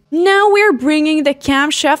 Okay. Now we're bringing the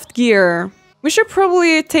camshaft gear. We should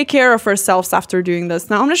probably take care of ourselves after doing this.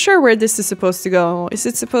 Now, I'm not sure where this is supposed to go. Is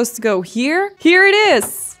it supposed to go here? Here it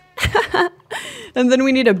is. And then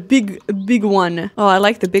we need a big one. Oh, I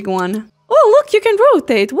like the big one. Oh, look, you can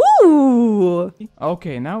rotate. Woo!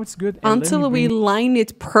 Okay, now it's good. Until we line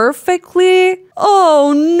it perfectly.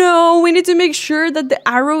 Oh no, we need to make sure that the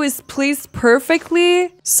arrow is placed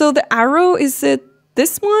perfectly. So the arrow, is it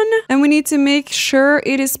this one? And we need to make sure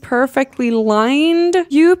it is perfectly lined.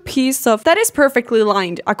 You piece of... That is perfectly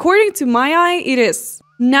lined. According to my eye, it is.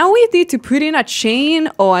 Now we need to put in a chain.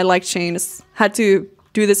 Oh, I like chains. Had to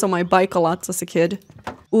do this on my bike a lot as a kid.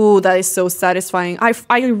 Ooh, that is so satisfying. I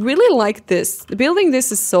really like this. Building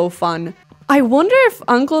this is so fun. I wonder if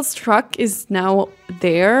Uncle's truck is now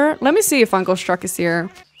there. Let me see if Uncle's truck is here.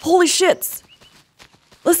 Holy shit!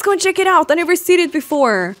 Let's go and check it out. I never seen it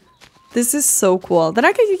before. This is so cool. Then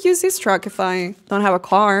I could use his truck if I don't have a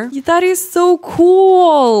car. That is so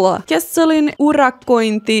cool. Kesselin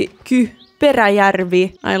urakointi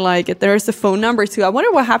Peräjärvi. I like it. There's a phone number too. I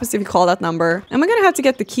wonder what happens if you call that number. Am I gonna have to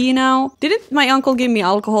get the key now? Didn't my uncle give me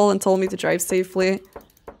alcohol and told me to drive safely?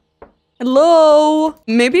 Hello?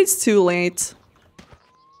 Maybe it's too late.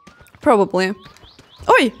 Probably.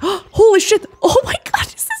 Oi! Holy shit! Oh my god,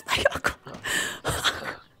 this is my uncle!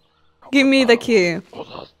 Give me the key.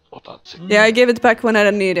 Yeah, I gave it back when I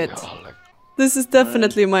didn't need it. This is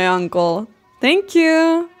definitely my uncle. Thank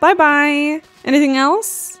you. Bye-bye. Anything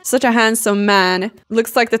else? Such a handsome man.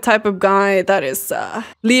 Looks like the type of guy that is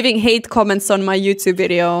leaving hate comments on my YouTube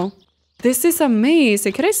video. This is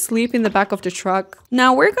amazing. Can I sleep in the back of the truck?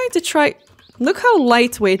 Now we're going to try... Look how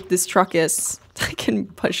lightweight this truck is. I can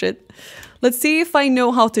push it. Let's see if I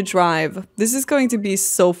know how to drive. This is going to be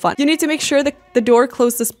so fun. You need to make sure that the door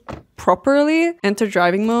closes properly. Enter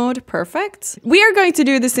driving mode. Perfect. We are going to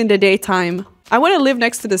do this in the daytime. I want to live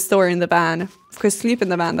next to the store in the van. Of course, sleep in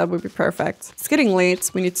the van. That would be perfect. It's getting late.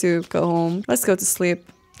 We need to go home. Let's go to sleep.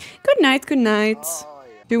 Good night. Good night.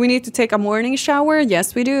 Do we need to take a morning shower?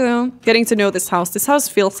 Yes, we do. Getting to know this house. This house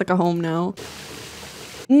feels like a home now.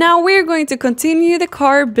 Now we're going to continue the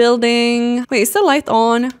car building. Wait, is the light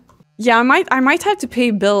on? Yeah, I might have to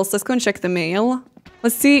pay bills. Let's go and check the mail.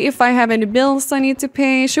 Let's see if I have any bills I need to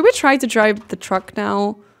pay. Should we try to drive the truck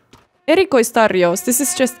now? Erikoistarjous. This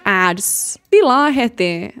is just ads. Tilaa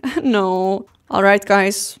heti. No. Alright,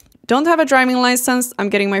 guys. Don't have a driving license. I'm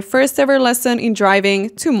getting my first ever lesson in driving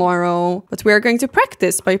tomorrow. But we are going to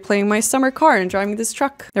practice by playing my summer car and driving this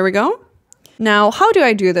truck. There we go. Now, how do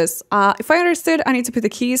I do this? If I understood, I need to put the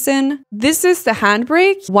keys in. This is the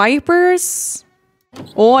handbrake. Wipers.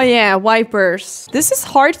 Oh yeah, wipers. This is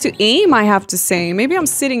hard to aim, I have to say. Maybe I'm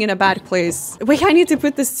sitting in a bad place. Wait, I need to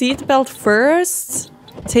put the seatbelt first.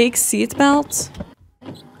 Take seatbelt.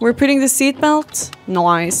 We're putting the seatbelt.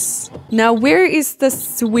 Nice. Now, where is the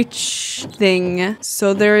switch thing?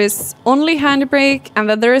 So there is only handbrake, and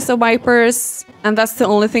then there is the wipers, and that's the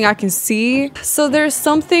only thing I can see. So there's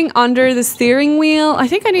something under the steering wheel. I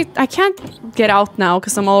think I can't get out now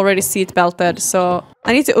because I'm already seatbelted. So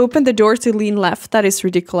I need to open the door to lean left. That is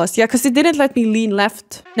ridiculous. Yeah, because it didn't let me lean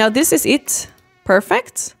left. Now this is it.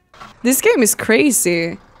 Perfect. This game is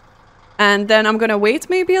crazy. And then I'm gonna wait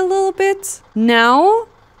maybe a little bit. Now.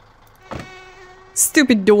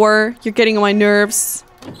 Stupid door. You're getting on my nerves.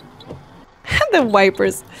 And the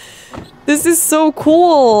wipers. This is so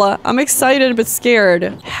cool. I'm excited but scared.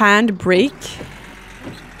 Handbrake.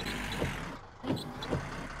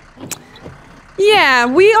 Yeah,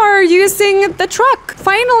 we are using the truck.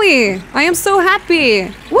 Finally. I am so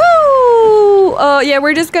happy. Woo! Yeah,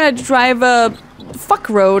 we're just gonna drive fuck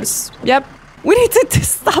roads. Yep. We need to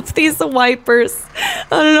stop these wipers.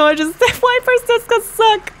 I don't know, the wipers just gonna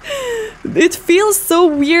suck. It feels so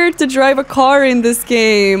weird to drive a car in this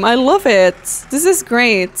game. I love it. This is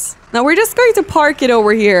great. Now we're just going to park it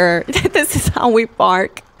over here. This is how we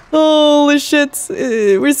park. Holy shit.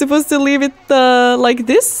 We're supposed to leave it like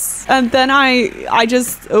this. And then I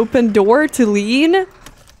just open door to lean.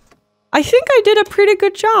 I think I did a pretty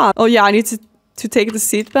good job. Oh yeah, I need to take the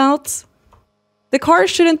seatbelt. The car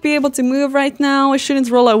shouldn't be able to move right now. It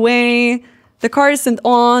shouldn't roll away. The car isn't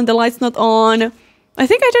on. The light's not on. I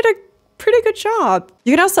think I did a pretty good job.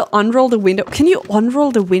 You can also unroll the window. Can you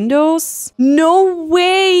unroll the windows? No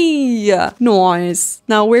way. Nice.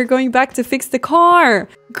 Now we're going back to fix the car.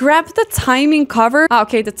 Grab the timing cover. Ah,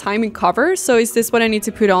 okay, the timing cover. So is this what I need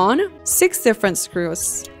to put on? 6 different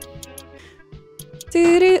screws.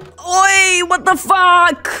 Oi, what the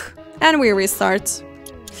fuck? And we restart.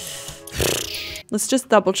 Let's just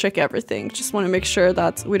double check everything. Just want to make sure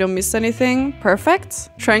that we don't miss anything. Perfect.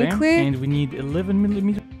 Crankly. And we need 11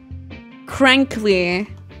 millimeter. Crankly.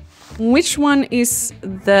 Which one is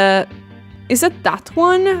the... Is it that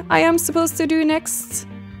one I am supposed to do next?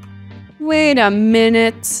 Wait a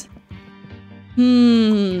minute.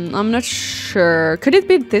 I'm not sure. Could it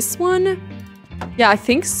be this one? Yeah, I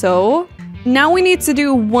think so. Now we need to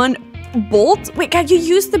do 1 bolt. Wait, can you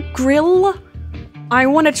use the grill? I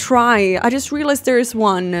want to try. I just realized there is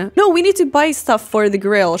one. No, we need to buy stuff for the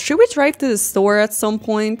grill. Should we drive to the store at some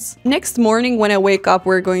point? Next morning when I wake up,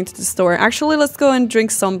 we're going to the store. Actually, let's go and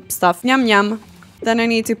drink some stuff. Yum, yum. Then I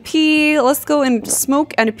need to pee. Let's go and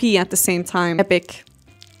smoke and pee at the same time. Epic.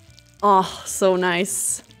 Oh, so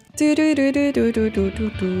nice.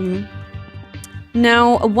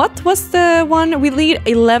 Now, what was the one? We need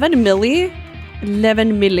 11 milli.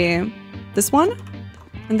 11 milli. This one?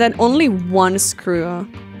 And then only 1 screw.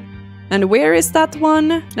 And where is that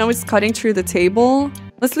one? Now it's cutting through the table.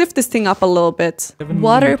 Let's lift this thing up a little bit.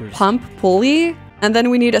 Water pump pulley. And then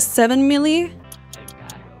we need a 7 milli.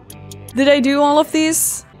 Did I do all of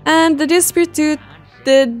these? And the distributor.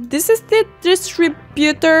 This is the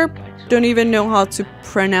distributor. Don't even know how to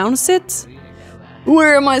pronounce it.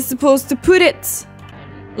 Where am I supposed to put it?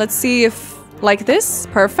 Let's see if... Like this.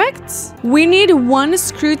 Perfect. We need 1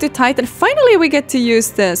 screw to tighten. Finally, we get to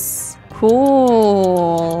use this.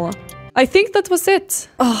 Cool. I think that was it.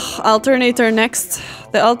 Oh, alternator next.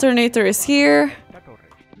 The alternator is here.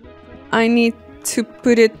 I need to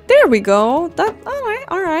put it... There we go. That...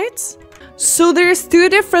 All right. So there's 2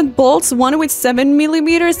 different bolts. One with 7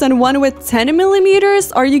 millimeters and one with 10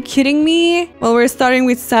 millimeters. Are you kidding me? Well, we're starting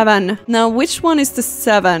with 7. Now, which one is the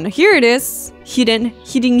 7? Here it is. Hidden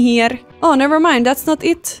here. Oh, never mind. That's not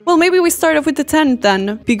it. Well, maybe we start off with the 10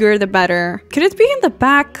 then. Bigger the better. Could it be in the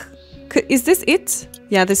back? Is this it?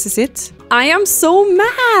 Yeah, this is it. I am so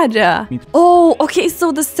mad. Oh, okay.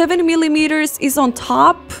 So the 7 millimeters is on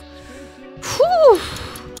top. Whew.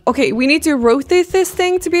 Okay, we need to rotate this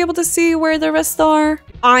thing to be able to see where the rest are.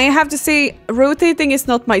 I have to say, rotating is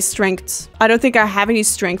not my strength. I don't think I have any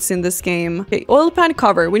strengths in this game. Okay, oil pan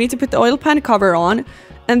cover. We need to put the oil pan cover on.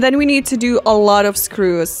 And then we need to do a lot of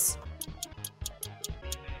screws.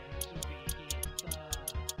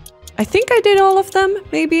 I think I did all of them,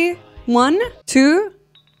 maybe. 1, 2,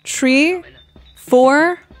 3,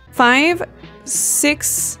 4, 5,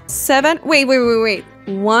 6, 7. Wait.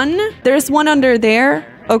 1. There's one under there.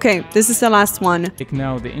 Okay, this is the last one. Take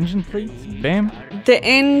now the engine plate. Bam. The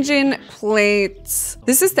engine plate.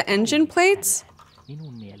 This is the engine plate?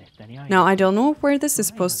 Now, I don't know where this is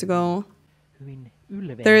supposed to go.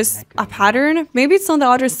 There's a pattern. Maybe it's on the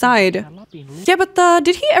other side. Yeah, but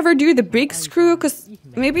did he ever do the big screw? Because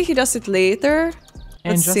maybe he does it later.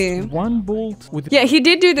 Let's see. 1 bolt with... Yeah, he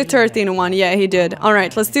did do the 13 one. Yeah, he did. All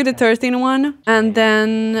right, let's do the 13 one. And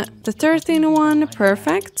then the 13 one.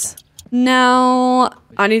 Perfect. Now,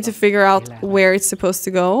 I need to figure out where it's supposed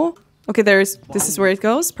to go. Okay, this is where it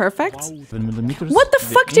goes. Perfect. What the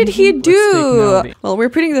fuck did he do? Well, we're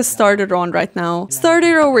putting the starter on right now.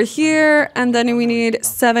 Starter over here, and then we need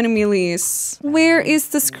 7 millis. Where is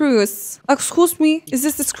the screws? Excuse me, is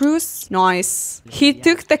this the screws? Nice. He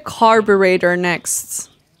took the carburetor next.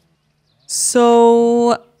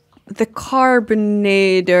 So, the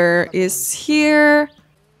carbonator is here.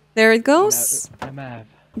 There it goes.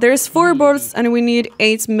 There's 4 bolts and we need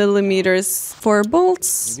 8 millimeters for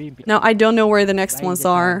bolts. Now I don't know where the next ones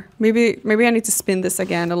are. Maybe I need to spin this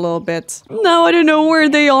again a little bit. No, I don't know where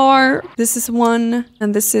they are. This is 1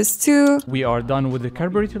 and this is 2. We are done with the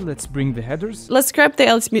carburetor. Let's bring the headers. Let's grab the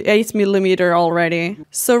 8 millimeter already.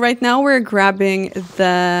 So right now we're grabbing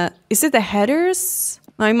the... Is it the headers?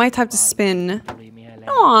 I might have to spin.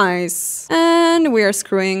 Nice. And we are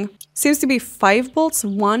screwing. Seems to be 5 bolts.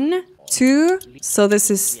 1, 2. So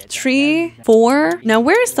this is 3, 4. Now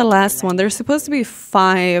where is the last one? There's supposed to be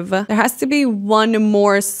 5. There has to be 1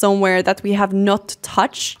 more somewhere that we have not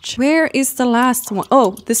touched. Where is the last one?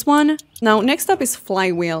 Oh, this one. Now next up is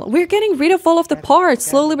flywheel. We're getting rid of all of the parts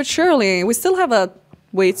slowly but surely. We still have a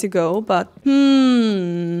way to go, but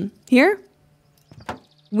here?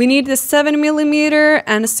 We need the 7 millimeter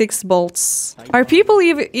and 6 bolts. Are people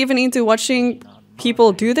even into watching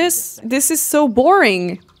people do this? This is so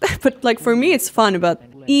boring. But like for me it's fun, but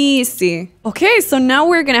easy. Okay, so now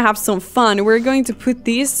we're gonna have some fun. We're going to put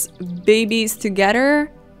these babies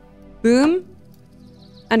together. Boom.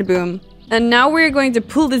 And boom. And now we're going to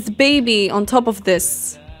pull this baby on top of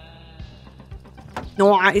this.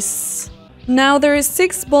 Nice. Now there is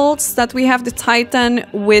 6 bolts that we have to tighten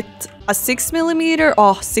with a 6 millimeter.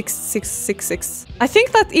 Oh, 6. I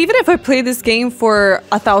think that even if I play this game for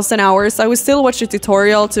 1,000 hours, I would still watch a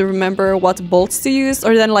tutorial to remember what bolts to use,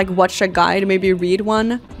 or then like watch a guide, maybe read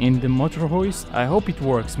one. In the motor hoist, I hope it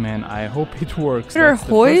works, man. I hope it works. Motor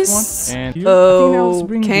hoist?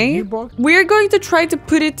 Okay. We're going to try to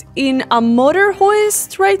put it in a motor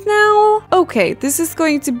hoist right now. Okay, this is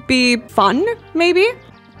going to be fun, maybe?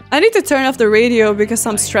 I need to turn off the radio because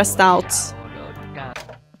I'm stressed out.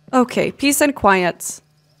 Okay, peace and quiet.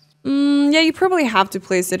 Yeah, you probably have to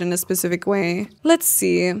place it in a specific way. Let's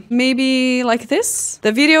see. Maybe like this?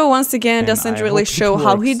 The video, once again, doesn't really show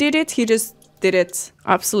how he did it. He just did it.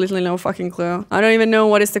 Absolutely no fucking clue. I don't even know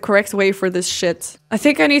what is the correct way for this shit. I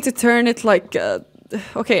think I need to turn it like...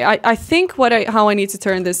 okay, I think how I need to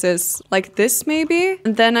turn this is like this maybe.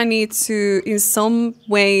 And then I need to, in some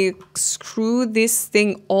way, screw this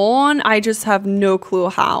thing on. I just have no clue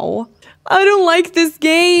how. I don't like this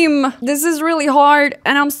game. This is really hard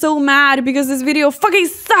and I'm so mad because this video fucking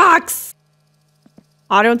sucks.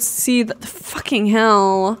 I don't see the fucking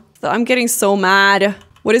hell. I'm getting so mad.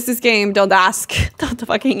 What is this game? Don't ask. Don't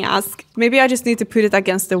fucking ask. Maybe I just need to put it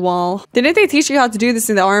against the wall. Didn't they teach you how to do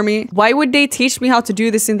this in the army? Why would they teach me how to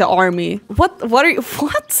do this in the army? What are you?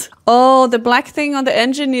 What? Oh, the black thing on the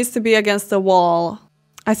engine needs to be against the wall.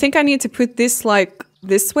 I think I need to put this like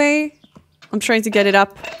this way. I'm trying to get it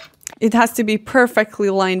up. It has to be perfectly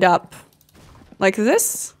lined up. Like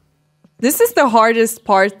this. This is the hardest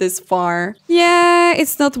part this far. Yeah,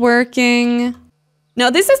 it's not working. No,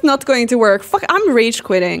 this is not going to work. Fuck, I'm rage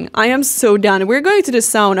quitting. I am so done. We're going to the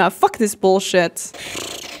sauna. Fuck this bullshit.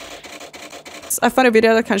 I found a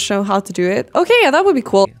video that can show how to do it. Okay, yeah, that would be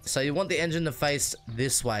cool. So you want the engine to face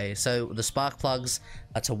this way. So the spark plugs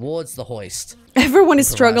are towards the hoist. Everyone is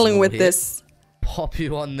struggling with this. Pop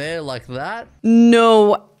you on there like that?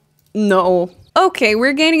 No. No. Okay,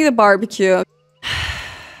 we're gaining the barbecue.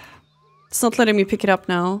 It's not letting me pick it up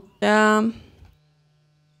now.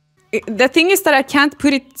 The thing is that I can't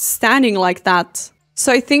put it standing like that.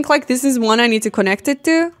 So I think like this is one I need to connect it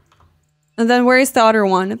to. And then where is the other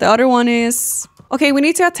one? The other one is... Okay, we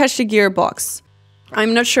need to attach the gearbox.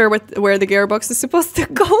 I'm not sure where the gearbox is supposed to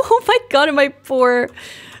go. Oh my god, my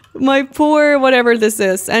poor whatever this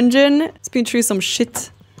is. Engine. It's been through some shit.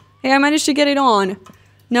 Hey, I managed to get it on.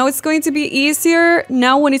 Now it's going to be easier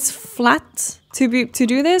now when it's flat to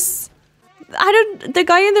do this. The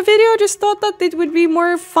guy in the video just thought that it would be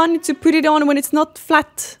more fun to put it on when it's not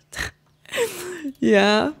flat.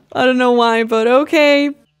 Yeah, I don't know why, but okay.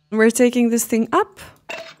 We're taking this thing up.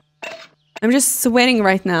 I'm just sweating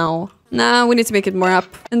right now. Nah, we need to make it more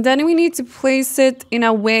up. And then we need to place it in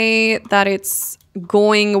a way that it's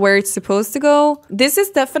going where it's supposed to go. This is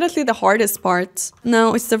definitely the hardest part.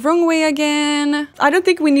 No, it's the wrong way again. I don't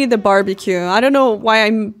think we need the barbecue. I don't know why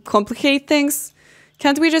I complicate things.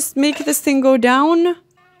 Can't we just make this thing go down?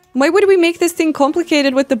 Why would we make this thing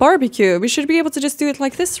complicated with the barbecue? We should be able to just do it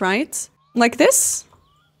like this, right? Like this?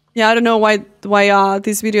 Yeah, I don't know why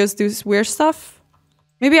these videos do weird stuff.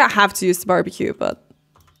 Maybe I have to use the barbecue, but...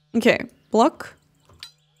 Okay, block.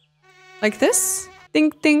 Like this.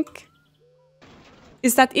 Think, think.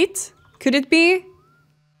 Is that it? Could it be?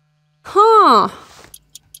 Huh.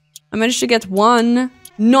 I managed to get one.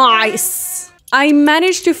 Nice! I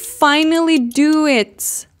managed to finally do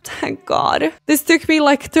it. Thank God. This took me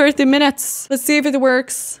like 30 minutes. Let's see if it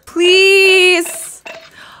works. Please!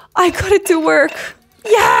 I got it to work.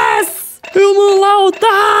 Yes!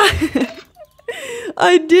 Jumalauta!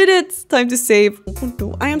 I did it! Time to save.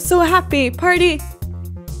 I am so happy. Party!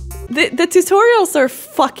 The tutorials are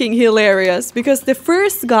fucking hilarious because the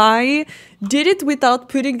first guy did it without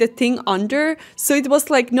putting the thing under, so it was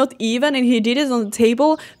like not even and he did it on the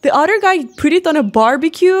table. The other guy put it on a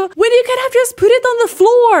barbecue when you could have just put it on the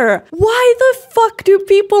floor. Why the fuck do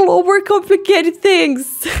people overcomplicate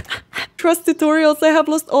things? Trust tutorials. I have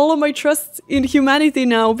lost all of my trust in humanity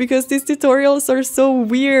now because these tutorials are so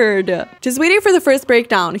weird. Just waiting for the first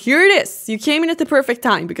breakdown. Here it is. You came in at the perfect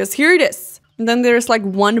time because here it is. And then there's like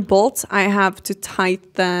one bolt I have to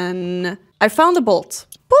tighten. I found the bolt.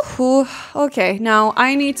 Woohoo. Okay, now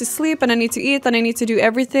I need to sleep and I need to eat and I need to do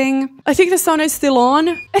everything. I think the sun is still on.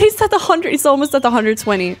 And it's at 100. It's almost at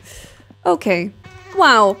 120. Okay.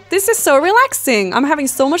 Wow, this is so relaxing. I'm having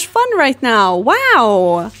so much fun right now.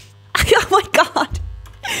 Wow. Oh my god.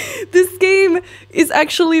 This game is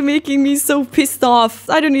actually making me so pissed off.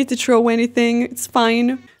 I don't need to throw anything. It's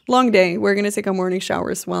fine. Long day. We're gonna take a morning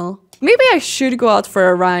shower as well. Maybe I should go out for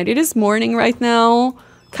a ride. It is morning right now.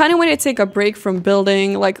 Kind of want to take a break from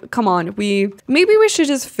building. Like, come on. Maybe we should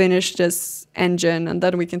just finish this engine and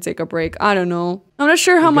then we can take a break. I don't know. I'm not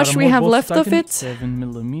sure how much we have left of it.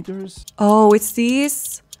 7mm. Oh, it's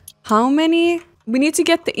these. How many? We need to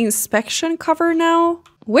get the inspection cover now.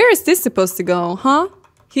 Where is this supposed to go, huh?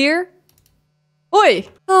 Here? Oi!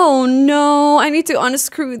 Oh no, I need to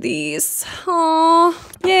unscrew these. Oh,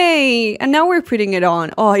 yay! And now we're putting it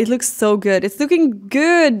on. Oh, it looks so good. It's looking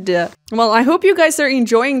good. Well, I hope you guys are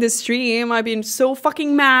enjoying this stream. I've been so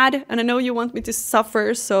fucking mad and I know you want me to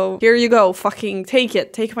suffer. So here you go. Fucking take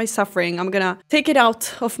it. Take my suffering. I'm gonna take it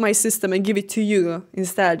out of my system and give it to you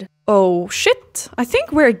instead. Oh shit. I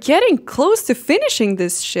think we're getting close to finishing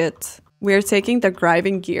this shit. We're taking the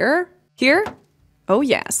driving gear here. Oh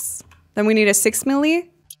yes. Then we need a 6mm.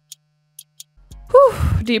 Whew,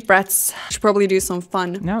 deep breaths. Should probably do some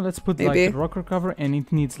fun. Now let's put maybe. like the rocker cover and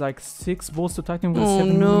it needs like 6 bolts to tighten with Oh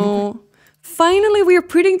 7mm. no. Finally we're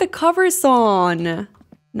putting the covers on.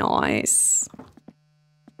 Nice.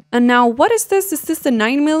 And now what is this? Is this the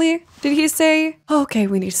 9mm? Did he say? Okay,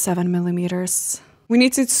 we need 7mm. We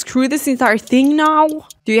need to screw this entire thing now.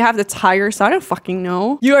 Do you have the tires? I don't fucking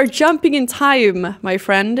know. You are jumping in time, my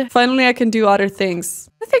friend. Finally, I can do other things.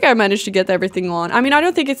 I think I managed to get everything on. I mean, I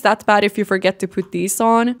don't think it's that bad if you forget to put these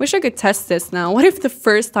on. Wish I could test this now. What if the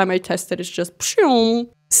first time I tested it's just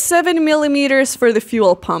 7mm for the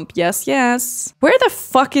fuel pump? Yes, yes. Where the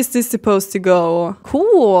fuck is this supposed to go?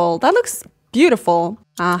 Cool. That looks beautiful.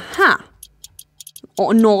 Aha.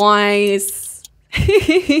 Oh, nice.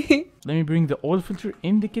 Let me bring the oil filter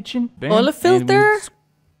in the kitchen. Bam, oil filter?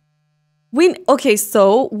 Okay,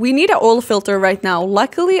 so we need an oil filter right now.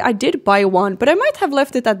 Luckily, I did buy one, but I might have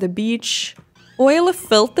left it at the beach. Oil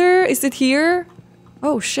filter? Is it here?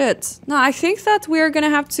 Oh, shit. No, I think that we're gonna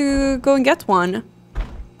have to go and get one.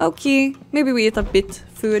 Okay, maybe we eat a bit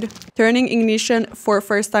food. Turning ignition for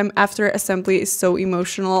first time after assembly is so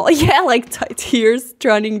emotional. Yeah, like tears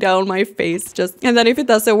running down my face. And then if it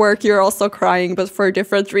doesn't work, you're also crying, but for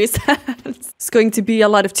different reasons. It's going to be a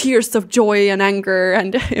lot of tears of joy and anger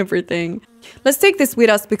and everything. Let's take this with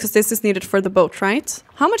us because this is needed for the boat, right?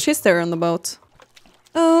 How much is there on the boat?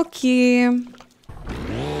 Okay.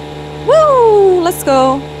 Woo! Let's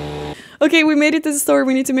go. Okay, we made it to the store.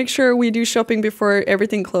 We need to make sure we do shopping before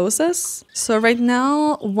everything closes. So right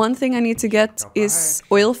now, one thing I need to get is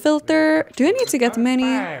oil filter. Do I need to get many?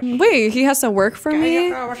 Wait, he has a work for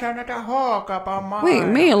me? Wait,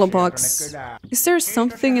 mailbox. Is there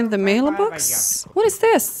something in the mailbox? What is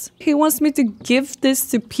this? He wants me to give this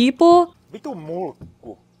to people?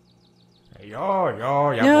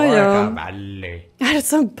 Added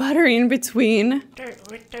some butter in between.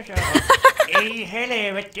 Ei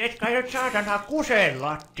helvetti, et kai nyt saatana kuseen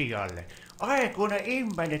lattialle. Aikuinen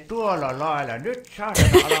ihminen tuolla lailla. Nyt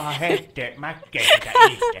saatana alahan heittää mäkkeen sitä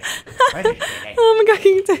itse. I'm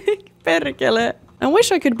going to perkele. I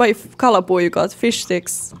wish I could buy kalapu. You got fish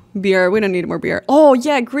sticks, beer. We don't need more beer. Oh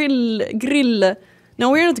yeah, grill. No,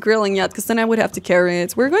 we're not grilling yet because then I would have to carry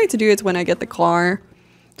it. We're going to do it when I get the car.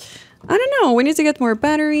 I don't know. We need to get more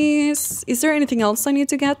batteries. Is there anything else I need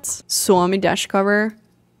to get? Suomi dash cover.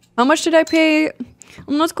 How much did I pay?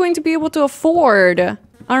 I'm not going to be able to afford.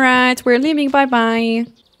 All right, we're leaving. Bye-bye.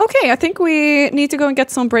 Okay, I think we need to go and get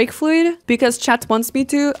some brake fluid because chat wants me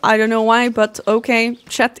to. I don't know why, but okay.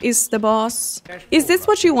 Chat is the boss. Is this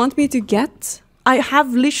what you want me to get? I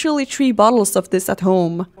have literally 3 bottles of this at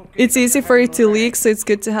home. It's easy for it to leak, so it's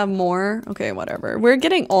good to have more. Okay, whatever. We're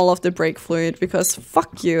getting all of the brake fluid because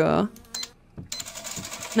fuck you.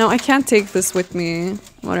 No, I can't take this with me.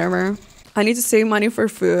 Whatever. I need to save money for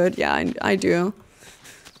food. Yeah, I do.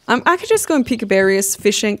 I could just go and pick berries,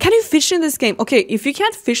 fishing. Can you fish in this game? Okay, if you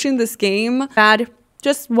can't fish in this game, bad.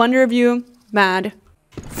 Just one review, bad.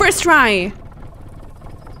 First try!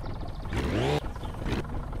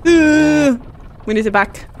 We need to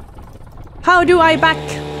back. How do I back?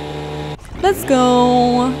 Let's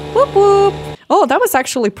go. Whoop whoop. Oh, that was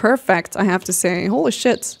actually perfect, I have to say. Holy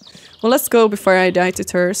shit. Well, let's go before I die to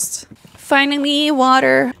thirst. Finally,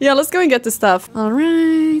 water. Yeah, let's go and get the stuff. All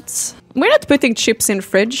right. We're not putting chips in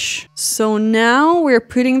fridge. So now we're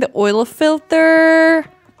putting the oil filter.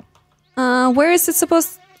 Where is it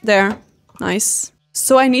supposed? There. Nice.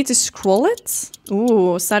 So I need to scroll it.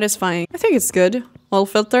 Ooh, satisfying. I think it's good. Oil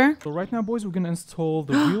filter. So right now, boys, we're gonna install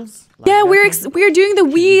the wheels. Like yeah, we're doing the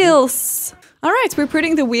wheels. All right, we're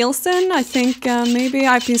putting the wheels in. I think maybe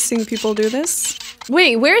I've been seeing people do this.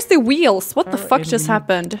 Wait, where's the wheels? What the fuck just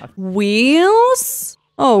happened? Wheels?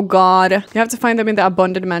 Oh god. You have to find them in the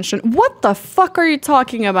abundant mansion. What the fuck are you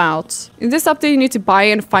talking about? In this update, you need to buy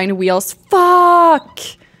and find wheels. Fuck!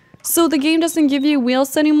 So the game doesn't give you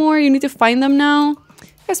wheels anymore? You need to find them now?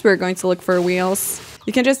 Guess we're going to look for wheels.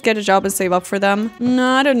 You can just get a job and save up for them. No,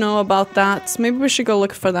 I don't know about that. Maybe we should go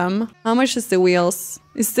look for them. How much is the wheels?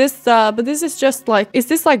 Is this, but this is just like, is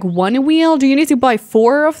this like 1 wheel? Do you need to buy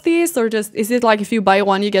 4 of these? Or just, is it like if you buy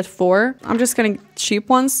 1, you get 4? I'm just getting cheap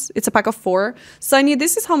ones. It's a pack of 4. So I need,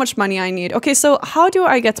 this is how much money I need. Okay, so how do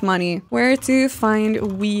I get money? Where to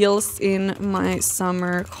find wheels in my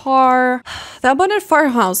summer car? The abandoned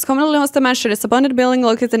farmhouse, commonly known as the mansion, is abandoned building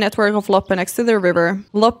located in the network of Loppe next to the river.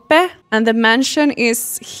 Loppe, and the mansion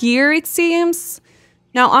is here, it seems.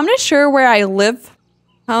 Now, I'm not sure where I live.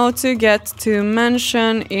 How to get to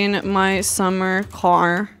mansion in my summer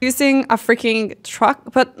car. Using a freaking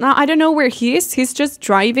truck, but now I don't know where he is. He's just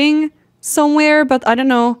driving somewhere, but I don't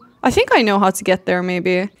know. I think I know how to get there,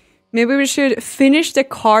 maybe. Maybe we should finish the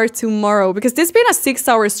car tomorrow because this has been a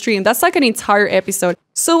 6-hour stream. That's like an entire episode.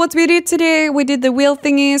 So what we did today, we did the wheel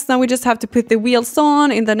thingies. Now we just have to put the wheels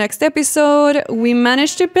on in the next episode. We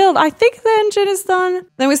managed to build, I think the engine is done.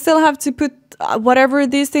 Then we still have to put whatever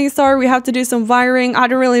these things are. We have to do some wiring. I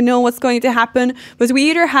don't really know what's going to happen, but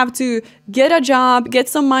we either have to get a job, get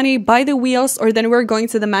some money, buy the wheels, or then we're going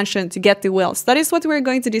to the mansion to get the wheels. That is what we're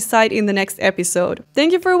going to decide in the next episode.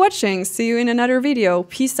 Thank you for watching. See you in another video.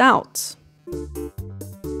 Peace out.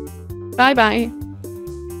 Bye bye.